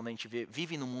Deus quando a gente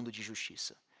vive num mundo de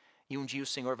justiça. E um dia o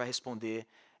Senhor vai responder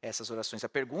essas orações. A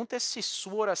pergunta é se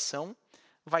sua oração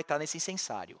vai estar nesse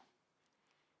incensário.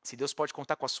 Se Deus pode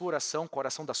contar com a sua oração, com a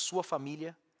oração da sua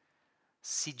família,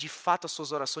 se de fato as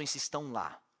suas orações estão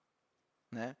lá.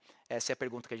 Né? Essa é a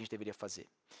pergunta que a gente deveria fazer.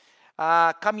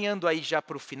 Caminhando aí já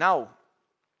para o final,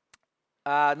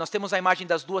 nós temos a imagem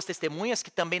das duas testemunhas, que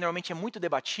também normalmente é muito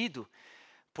debatido,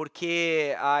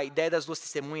 porque a ideia das duas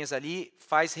testemunhas ali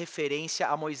faz referência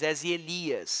a Moisés e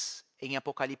Elias, em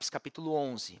Apocalipse capítulo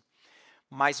 11.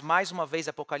 Mas, mais uma vez,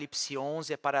 Apocalipse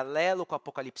 11 é paralelo com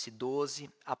Apocalipse 12.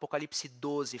 Apocalipse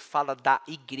 12 fala da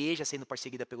igreja sendo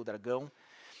perseguida pelo dragão.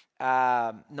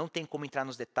 Não tem como entrar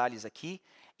nos detalhes aqui.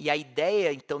 E a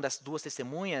ideia, então, das duas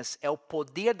testemunhas é o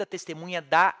poder da testemunha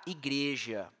da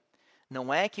igreja.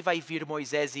 Não é que vai vir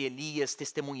Moisés e Elias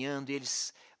testemunhando e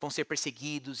eles vão ser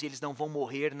perseguidos e eles não vão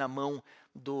morrer na mão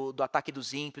do ataque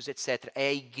dos ímpios, etc. É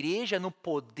a igreja no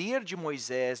poder de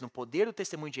Moisés, no poder do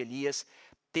testemunho de Elias,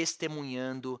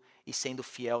 testemunhando e sendo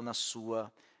fiel na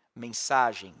sua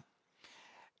mensagem.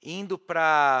 Indo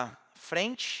para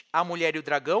frente, a mulher e o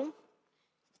dragão,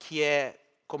 que é,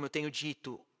 como eu tenho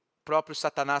dito, o próprio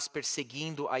Satanás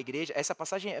perseguindo a igreja. Essa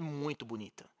passagem é muito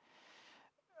bonita.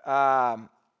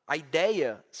 A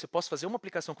ideia, se eu posso fazer uma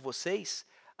aplicação com vocês,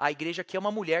 a igreja aqui é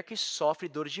uma mulher que sofre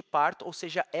dores de parto, ou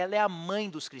seja, ela é a mãe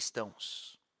dos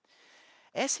cristãos.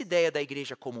 Essa ideia da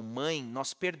igreja como mãe,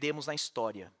 nós perdemos na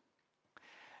história.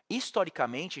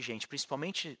 Historicamente, gente,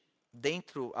 principalmente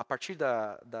a partir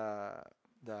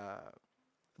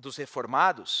dos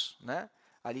reformados, né,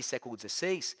 ali século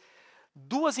XVI,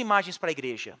 duas imagens para a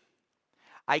igreja.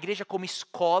 A igreja como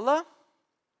escola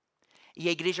e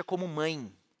a igreja como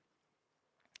mãe.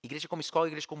 Igreja como escola e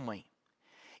igreja como mãe.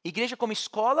 Igreja como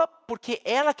escola porque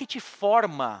ela que te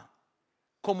forma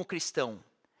como cristão.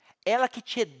 Ela que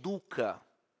te educa.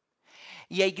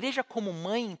 E a igreja como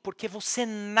mãe porque você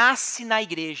nasce na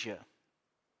igreja.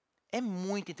 É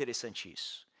muito interessante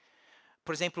isso.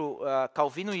 Por exemplo,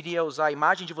 Calvino iria usar a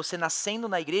imagem de você nascendo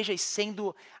na igreja e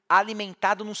sendo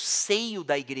alimentado no seio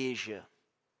da igreja.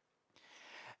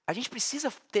 A gente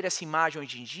precisa ter essa imagem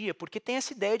hoje em dia porque tem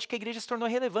essa ideia de que a igreja se tornou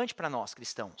relevante para nós,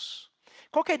 cristãos.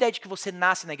 Qual que é a ideia de que você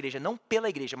nasce na igreja? Não pela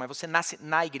igreja, mas você nasce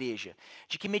na igreja.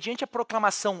 De que mediante a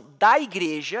proclamação da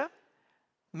igreja,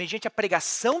 mediante a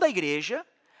pregação da igreja,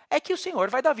 é que o Senhor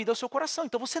vai dar vida ao seu coração.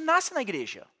 Então você nasce na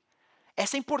igreja.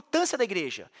 Essa é a importância da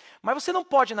igreja. Mas você não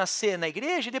pode nascer na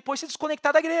igreja e depois se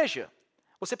desconectar da igreja.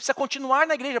 Você precisa continuar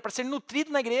na igreja, para ser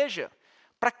nutrido na igreja,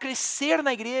 para crescer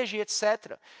na igreja e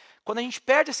etc. Quando a gente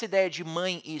perde essa ideia de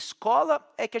mãe e escola,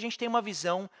 é que a gente tem uma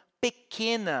visão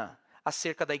pequena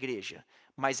acerca da igreja.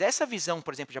 Mas essa visão,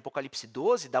 por exemplo, de Apocalipse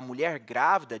 12, da mulher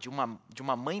grávida, de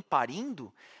uma mãe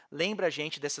parindo, lembra a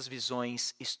gente dessas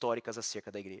visões históricas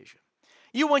acerca da igreja.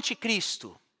 E o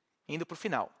anticristo? Indo para o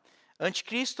final.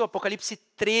 Anticristo, Apocalipse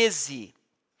 13.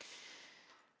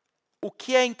 O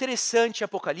que é interessante em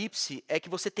Apocalipse é que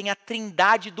você tem a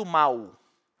trindade do mal.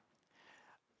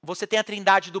 Você tem a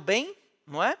trindade do bem,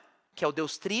 não é? Que é o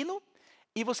Deus Trino.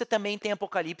 E você também tem em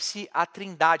Apocalipse a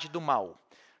trindade do mal.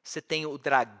 Você tem o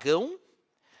dragão,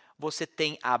 você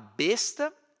tem a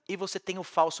besta e você tem o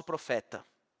falso profeta.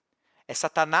 É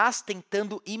Satanás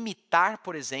tentando imitar,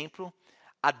 por exemplo,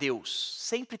 a Deus.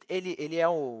 Sempre ele é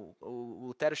o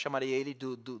Lutero chamaria ele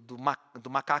do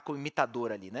macaco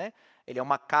imitador ali, né? Ele é um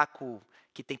macaco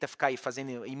que tenta ficar aí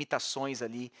fazendo imitações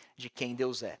ali de quem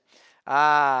Deus é.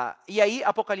 E aí,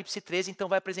 Apocalipse 13, então,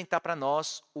 vai apresentar para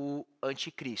nós o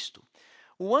anticristo.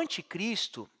 O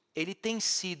anticristo, ele tem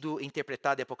sido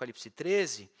interpretado em Apocalipse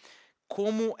 13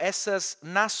 como essas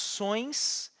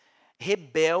nações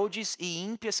rebeldes e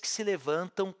ímpias que se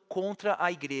levantam contra a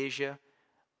igreja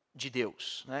de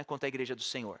Deus, né? Contra a igreja do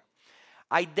Senhor.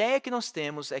 A ideia que nós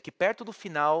temos é que perto do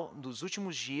final dos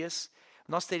últimos dias,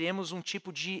 nós teremos um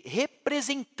tipo de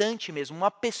representante mesmo,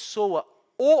 uma pessoa,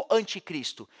 o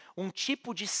anticristo, um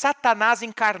tipo de Satanás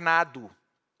encarnado,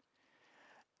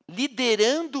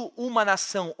 liderando uma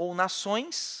nação ou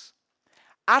nações,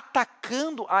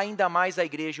 atacando ainda mais a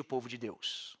igreja e o povo de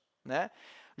Deus, né?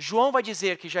 João vai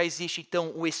dizer que já existe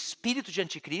então o espírito de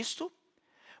anticristo,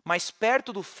 mas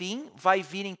perto do fim vai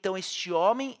vir então este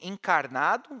homem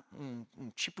encarnado,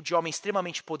 um tipo de homem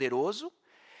extremamente poderoso,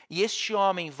 e este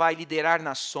homem vai liderar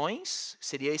nações,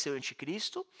 seria esse o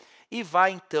anticristo, e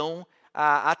vai então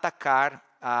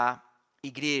atacar a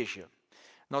igreja.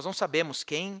 Nós não sabemos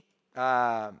quem.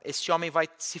 Este homem vai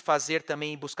se fazer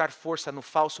também buscar força no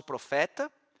falso profeta,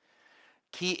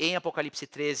 que em Apocalipse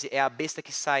 13 é a besta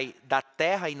que sai da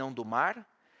terra e não do mar.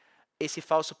 Esse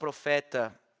falso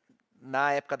profeta,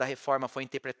 na época da Reforma, foi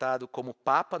interpretado como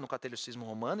Papa no catolicismo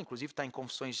romano, inclusive está em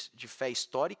confissões de fé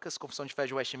históricas. Confissão de fé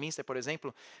de Westminster, por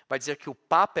exemplo, vai dizer que o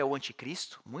Papa é o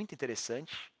anticristo, muito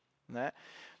interessante, né?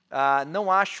 Não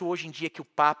acho hoje em dia que o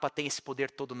Papa tem esse poder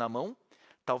todo na mão.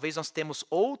 Talvez nós temos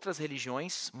outras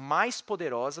religiões mais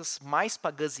poderosas, mais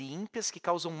pagãs e ímpias, que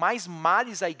causam mais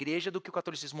males à igreja do que o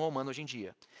catolicismo romano hoje em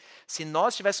dia. Se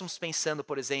nós estivéssemos pensando,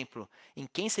 por exemplo, em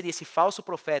quem seria esse falso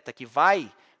profeta que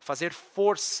vai fazer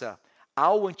força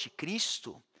ao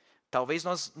anticristo, talvez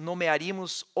nós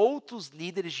nomearíamos outros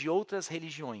líderes de outras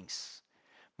religiões.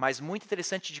 Mas muito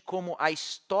interessante de como a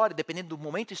história, dependendo do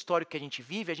momento histórico que a gente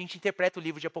vive, a gente interpreta o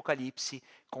livro de Apocalipse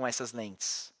com essas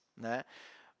lentes, né?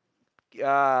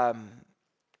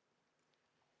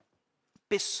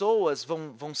 Pessoas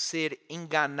vão ser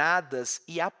enganadas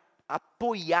e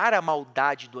apoiar a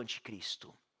maldade do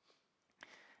anticristo.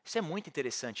 Isso é muito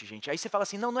interessante, gente. Aí você fala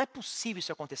assim, não é possível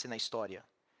isso acontecer na história.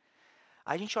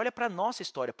 Aí a gente olha para a nossa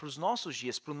história, para os nossos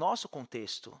dias, para o nosso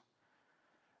contexto.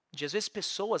 De às vezes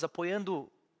pessoas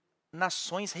apoiando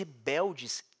nações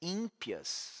rebeldes,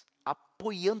 ímpias,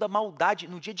 apoiando a maldade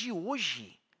no dia de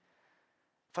hoje,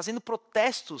 fazendo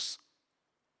protestos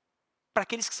para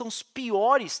aqueles que são os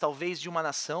piores, talvez, de uma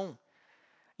nação.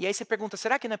 E aí você pergunta,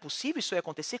 será que não é possível isso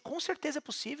acontecer? Com certeza é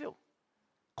possível.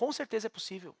 Com certeza é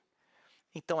possível.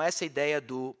 Então essa é a ideia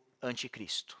do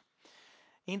anticristo.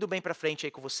 Indo bem para frente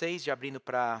aí com vocês, já abrindo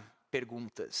para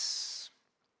perguntas.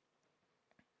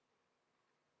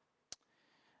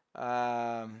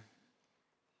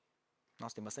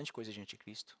 Nossa, tem bastante coisa de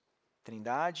anticristo.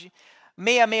 Trindade.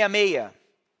 666.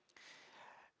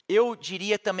 Eu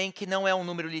diria também que não é um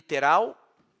número literal.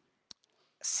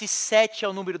 Se 7 é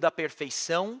o número da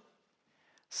perfeição,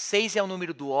 6 é o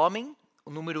número do homem,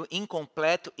 o número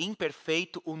incompleto,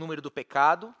 imperfeito, o número do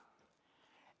pecado.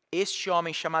 Este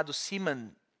homem chamado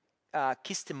Simon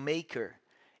Kistemaker,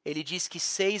 ele diz que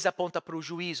 6 aponta para o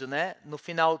juízo, né? No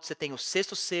final você tem o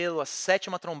 6º selo, a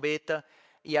 7ª trombeta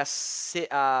e a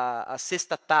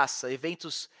 6ª taça,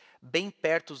 eventos bem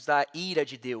perto da ira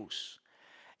de Deus.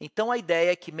 Então a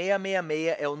ideia é que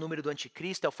 666 é o número do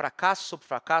anticristo, é o fracasso sobre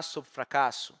fracasso sobre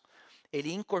fracasso.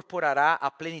 Ele incorporará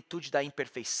a plenitude da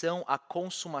imperfeição, a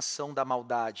consumação da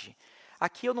maldade.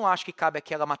 Aqui eu não acho que cabe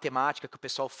aquela matemática que o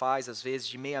pessoal faz, às vezes,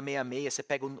 de 666, você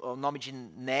pega o nome de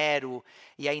Nero,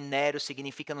 e aí Nero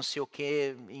significa não sei o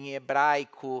que em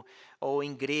hebraico ou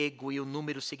em grego, e o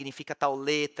número significa tal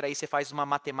letra, aí você faz uma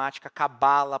matemática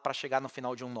cabala para chegar no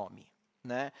final de um nome,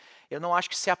 né? Eu não acho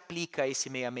que se aplica a esse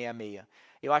 666.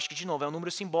 Eu acho que, de novo, é um número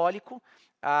simbólico,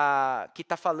 que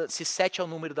está falando, se 7 é o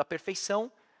número da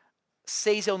perfeição,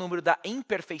 6 é o número da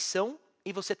imperfeição,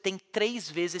 e você tem 3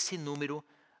 vezes esse número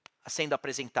sendo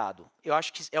apresentado. Eu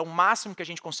acho que é o máximo que a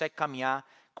gente consegue caminhar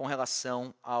com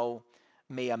relação ao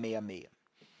 666.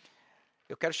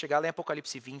 Eu quero chegar lá em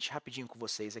Apocalipse 20 rapidinho com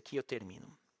vocês, aqui eu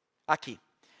termino. Aqui.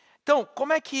 Então,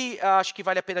 como é que acho que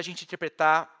vale a pena a gente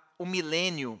interpretar o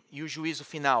milênio e o juízo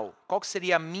final? Qual que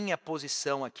seria a minha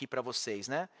posição aqui para vocês,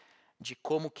 né? De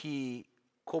como que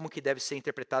deve ser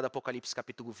interpretado Apocalipse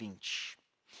capítulo 20.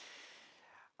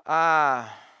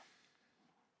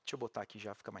 Deixa eu botar aqui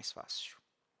já, fica mais fácil.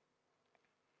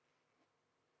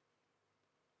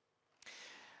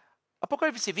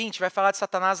 Apocalipse 20 vai falar de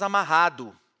Satanás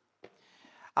amarrado.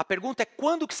 A pergunta é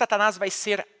quando que Satanás vai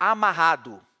ser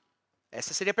amarrado?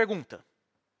 Essa seria a pergunta.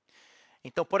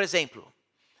 Então, por exemplo,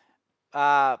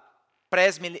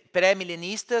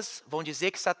 pré-milenistas vão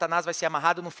dizer que Satanás vai ser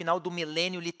amarrado no final do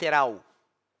milênio literal,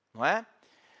 não é?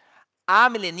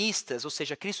 Amilenistas, ou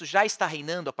seja, Cristo já está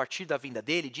reinando a partir da vinda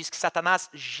dele, diz que Satanás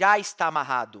já está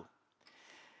amarrado.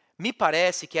 Me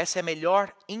parece que essa é a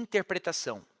melhor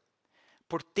interpretação.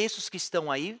 Por textos que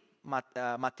estão aí,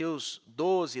 Mateus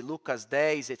 12, Lucas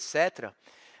 10, etc.,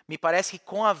 me parece que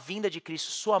com a vinda de Cristo,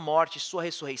 sua morte, sua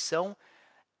ressurreição,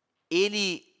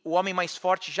 o homem mais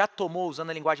forte já tomou,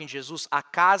 usando a linguagem de Jesus, a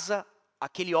casa,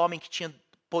 aquele homem que tinha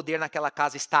poder naquela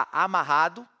casa está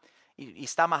amarrado, e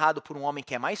está amarrado por um homem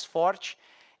que é mais forte.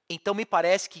 Então me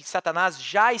parece que Satanás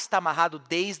já está amarrado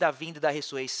desde a vinda da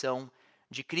ressurreição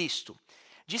de Cristo.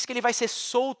 Diz que ele vai ser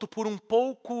solto por um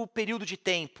pouco período de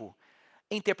tempo.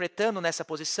 Interpretando nessa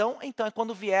posição, então é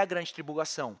quando vier a grande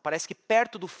tribulação. Parece que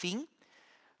perto do fim,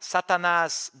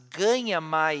 Satanás ganha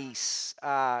mais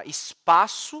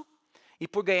espaço, e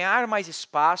por ganhar mais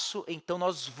espaço, então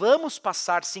nós vamos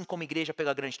passar sim como igreja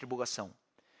pela grande tribulação.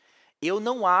 Eu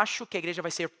não acho que a igreja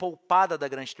vai ser poupada da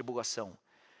grande tribulação.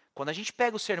 Quando a gente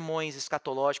pega os sermões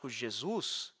escatológicos de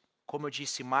Jesus, como eu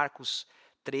disse, Marcos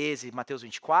 13, Mateus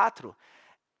 24,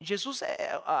 Jesus,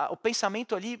 o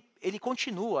pensamento ali, ele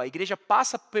continua. A igreja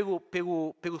passa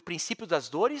pelo princípio das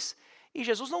dores, e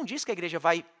Jesus não diz que a igreja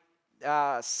vai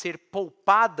ser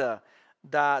poupada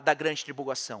da grande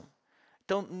tribulação.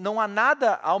 Então, não há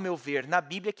nada, ao meu ver, na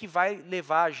Bíblia que vai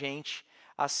levar a gente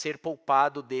a ser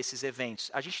poupado desses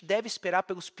eventos. A gente deve esperar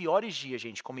pelos piores dias,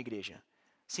 gente, como igreja,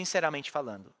 sinceramente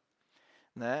falando.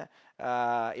 Né?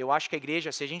 Eu acho que a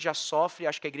igreja, se a gente já sofre,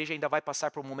 acho que a igreja ainda vai passar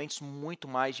por momentos muito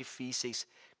mais difíceis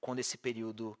quando esse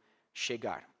período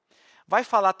chegar. Vai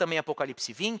falar também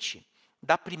Apocalipse 20,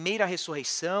 da primeira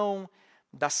ressurreição,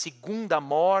 da segunda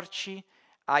morte,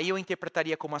 aí eu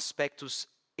interpretaria como aspectos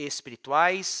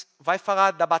espirituais. Vai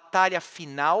falar da batalha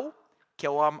final, que é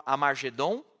o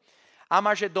Armagedon.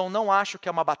 Armagedon não acho que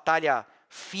é uma batalha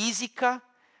física,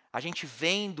 a gente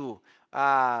vendo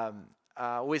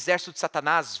o exército de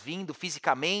Satanás vindo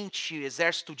fisicamente, o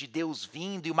exército de Deus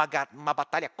vindo e uma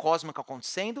batalha cósmica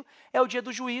acontecendo. É o dia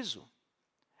do juízo.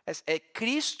 É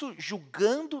Cristo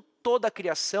julgando toda a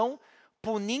criação,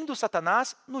 punindo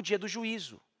Satanás no dia do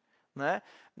juízo. Né?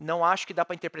 Não acho que dá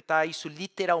para interpretar isso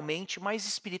literalmente, mas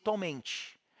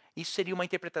espiritualmente. Isso seria uma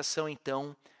interpretação,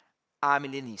 então,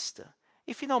 amilenista.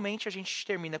 E, finalmente, a gente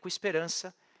termina com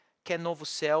esperança, que é novo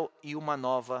céu e uma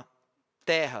nova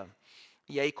terra.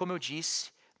 E aí, como eu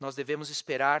disse, nós devemos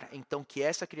esperar, então, que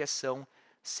essa criação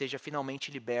seja finalmente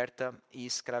liberta e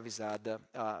escravizada,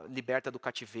 liberta do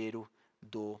cativeiro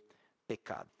do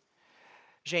pecado.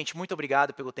 Gente, muito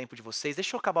obrigado pelo tempo de vocês.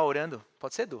 Deixa eu acabar orando.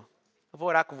 Pode ser, Edu? Eu vou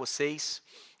orar com vocês.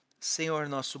 Senhor,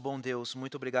 nosso bom Deus,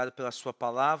 muito obrigado pela sua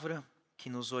palavra, que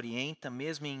nos orienta,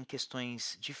 mesmo em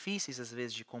questões difíceis, às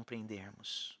vezes, de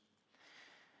compreendermos.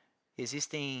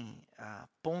 Existem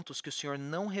pontos que o Senhor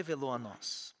não revelou a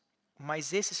nós,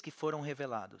 mas esses que foram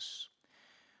revelados,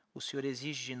 o Senhor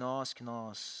exige de nós que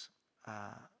nós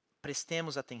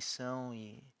prestemos atenção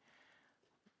e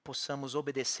possamos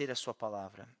obedecer a sua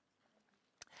palavra.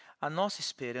 A nossa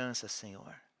esperança,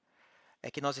 Senhor, é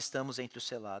que nós estamos entre os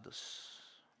selados,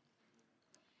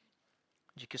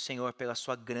 de que o Senhor, pela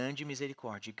sua grande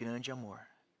misericórdia e grande amor,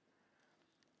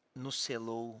 nos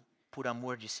selou por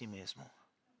amor de si mesmo.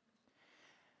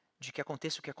 De que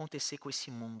aconteça o que acontecer com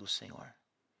esse mundo, Senhor,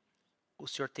 o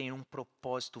Senhor tem um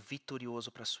propósito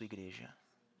vitorioso para a sua igreja.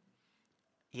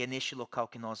 E é neste local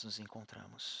que nós nos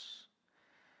encontramos.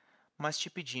 Mas te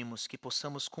pedimos que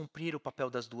possamos cumprir o papel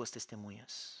das duas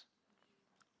testemunhas.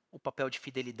 O papel de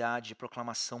fidelidade, de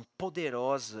proclamação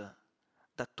poderosa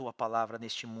da tua palavra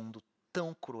neste mundo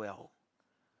tão cruel.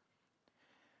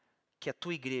 Que a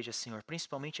tua igreja, Senhor,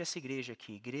 principalmente essa igreja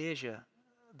aqui, igreja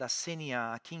da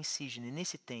CNA, aqui em Sydney,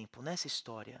 nesse tempo, nessa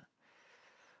história,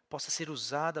 possa ser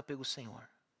usada pelo Senhor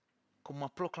como uma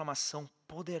proclamação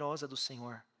poderosa do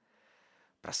Senhor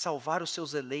para salvar os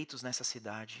seus eleitos nessa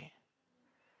cidade,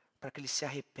 para que eles se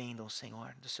arrependam,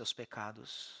 Senhor, dos seus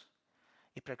pecados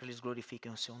e para que eles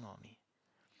glorifiquem o seu nome.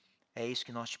 É isso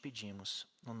que nós te pedimos,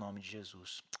 no nome de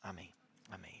Jesus. Amém.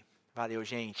 Amém. Valeu,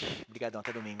 gente. Obrigadão,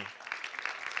 até domingo.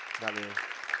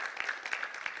 Valeu.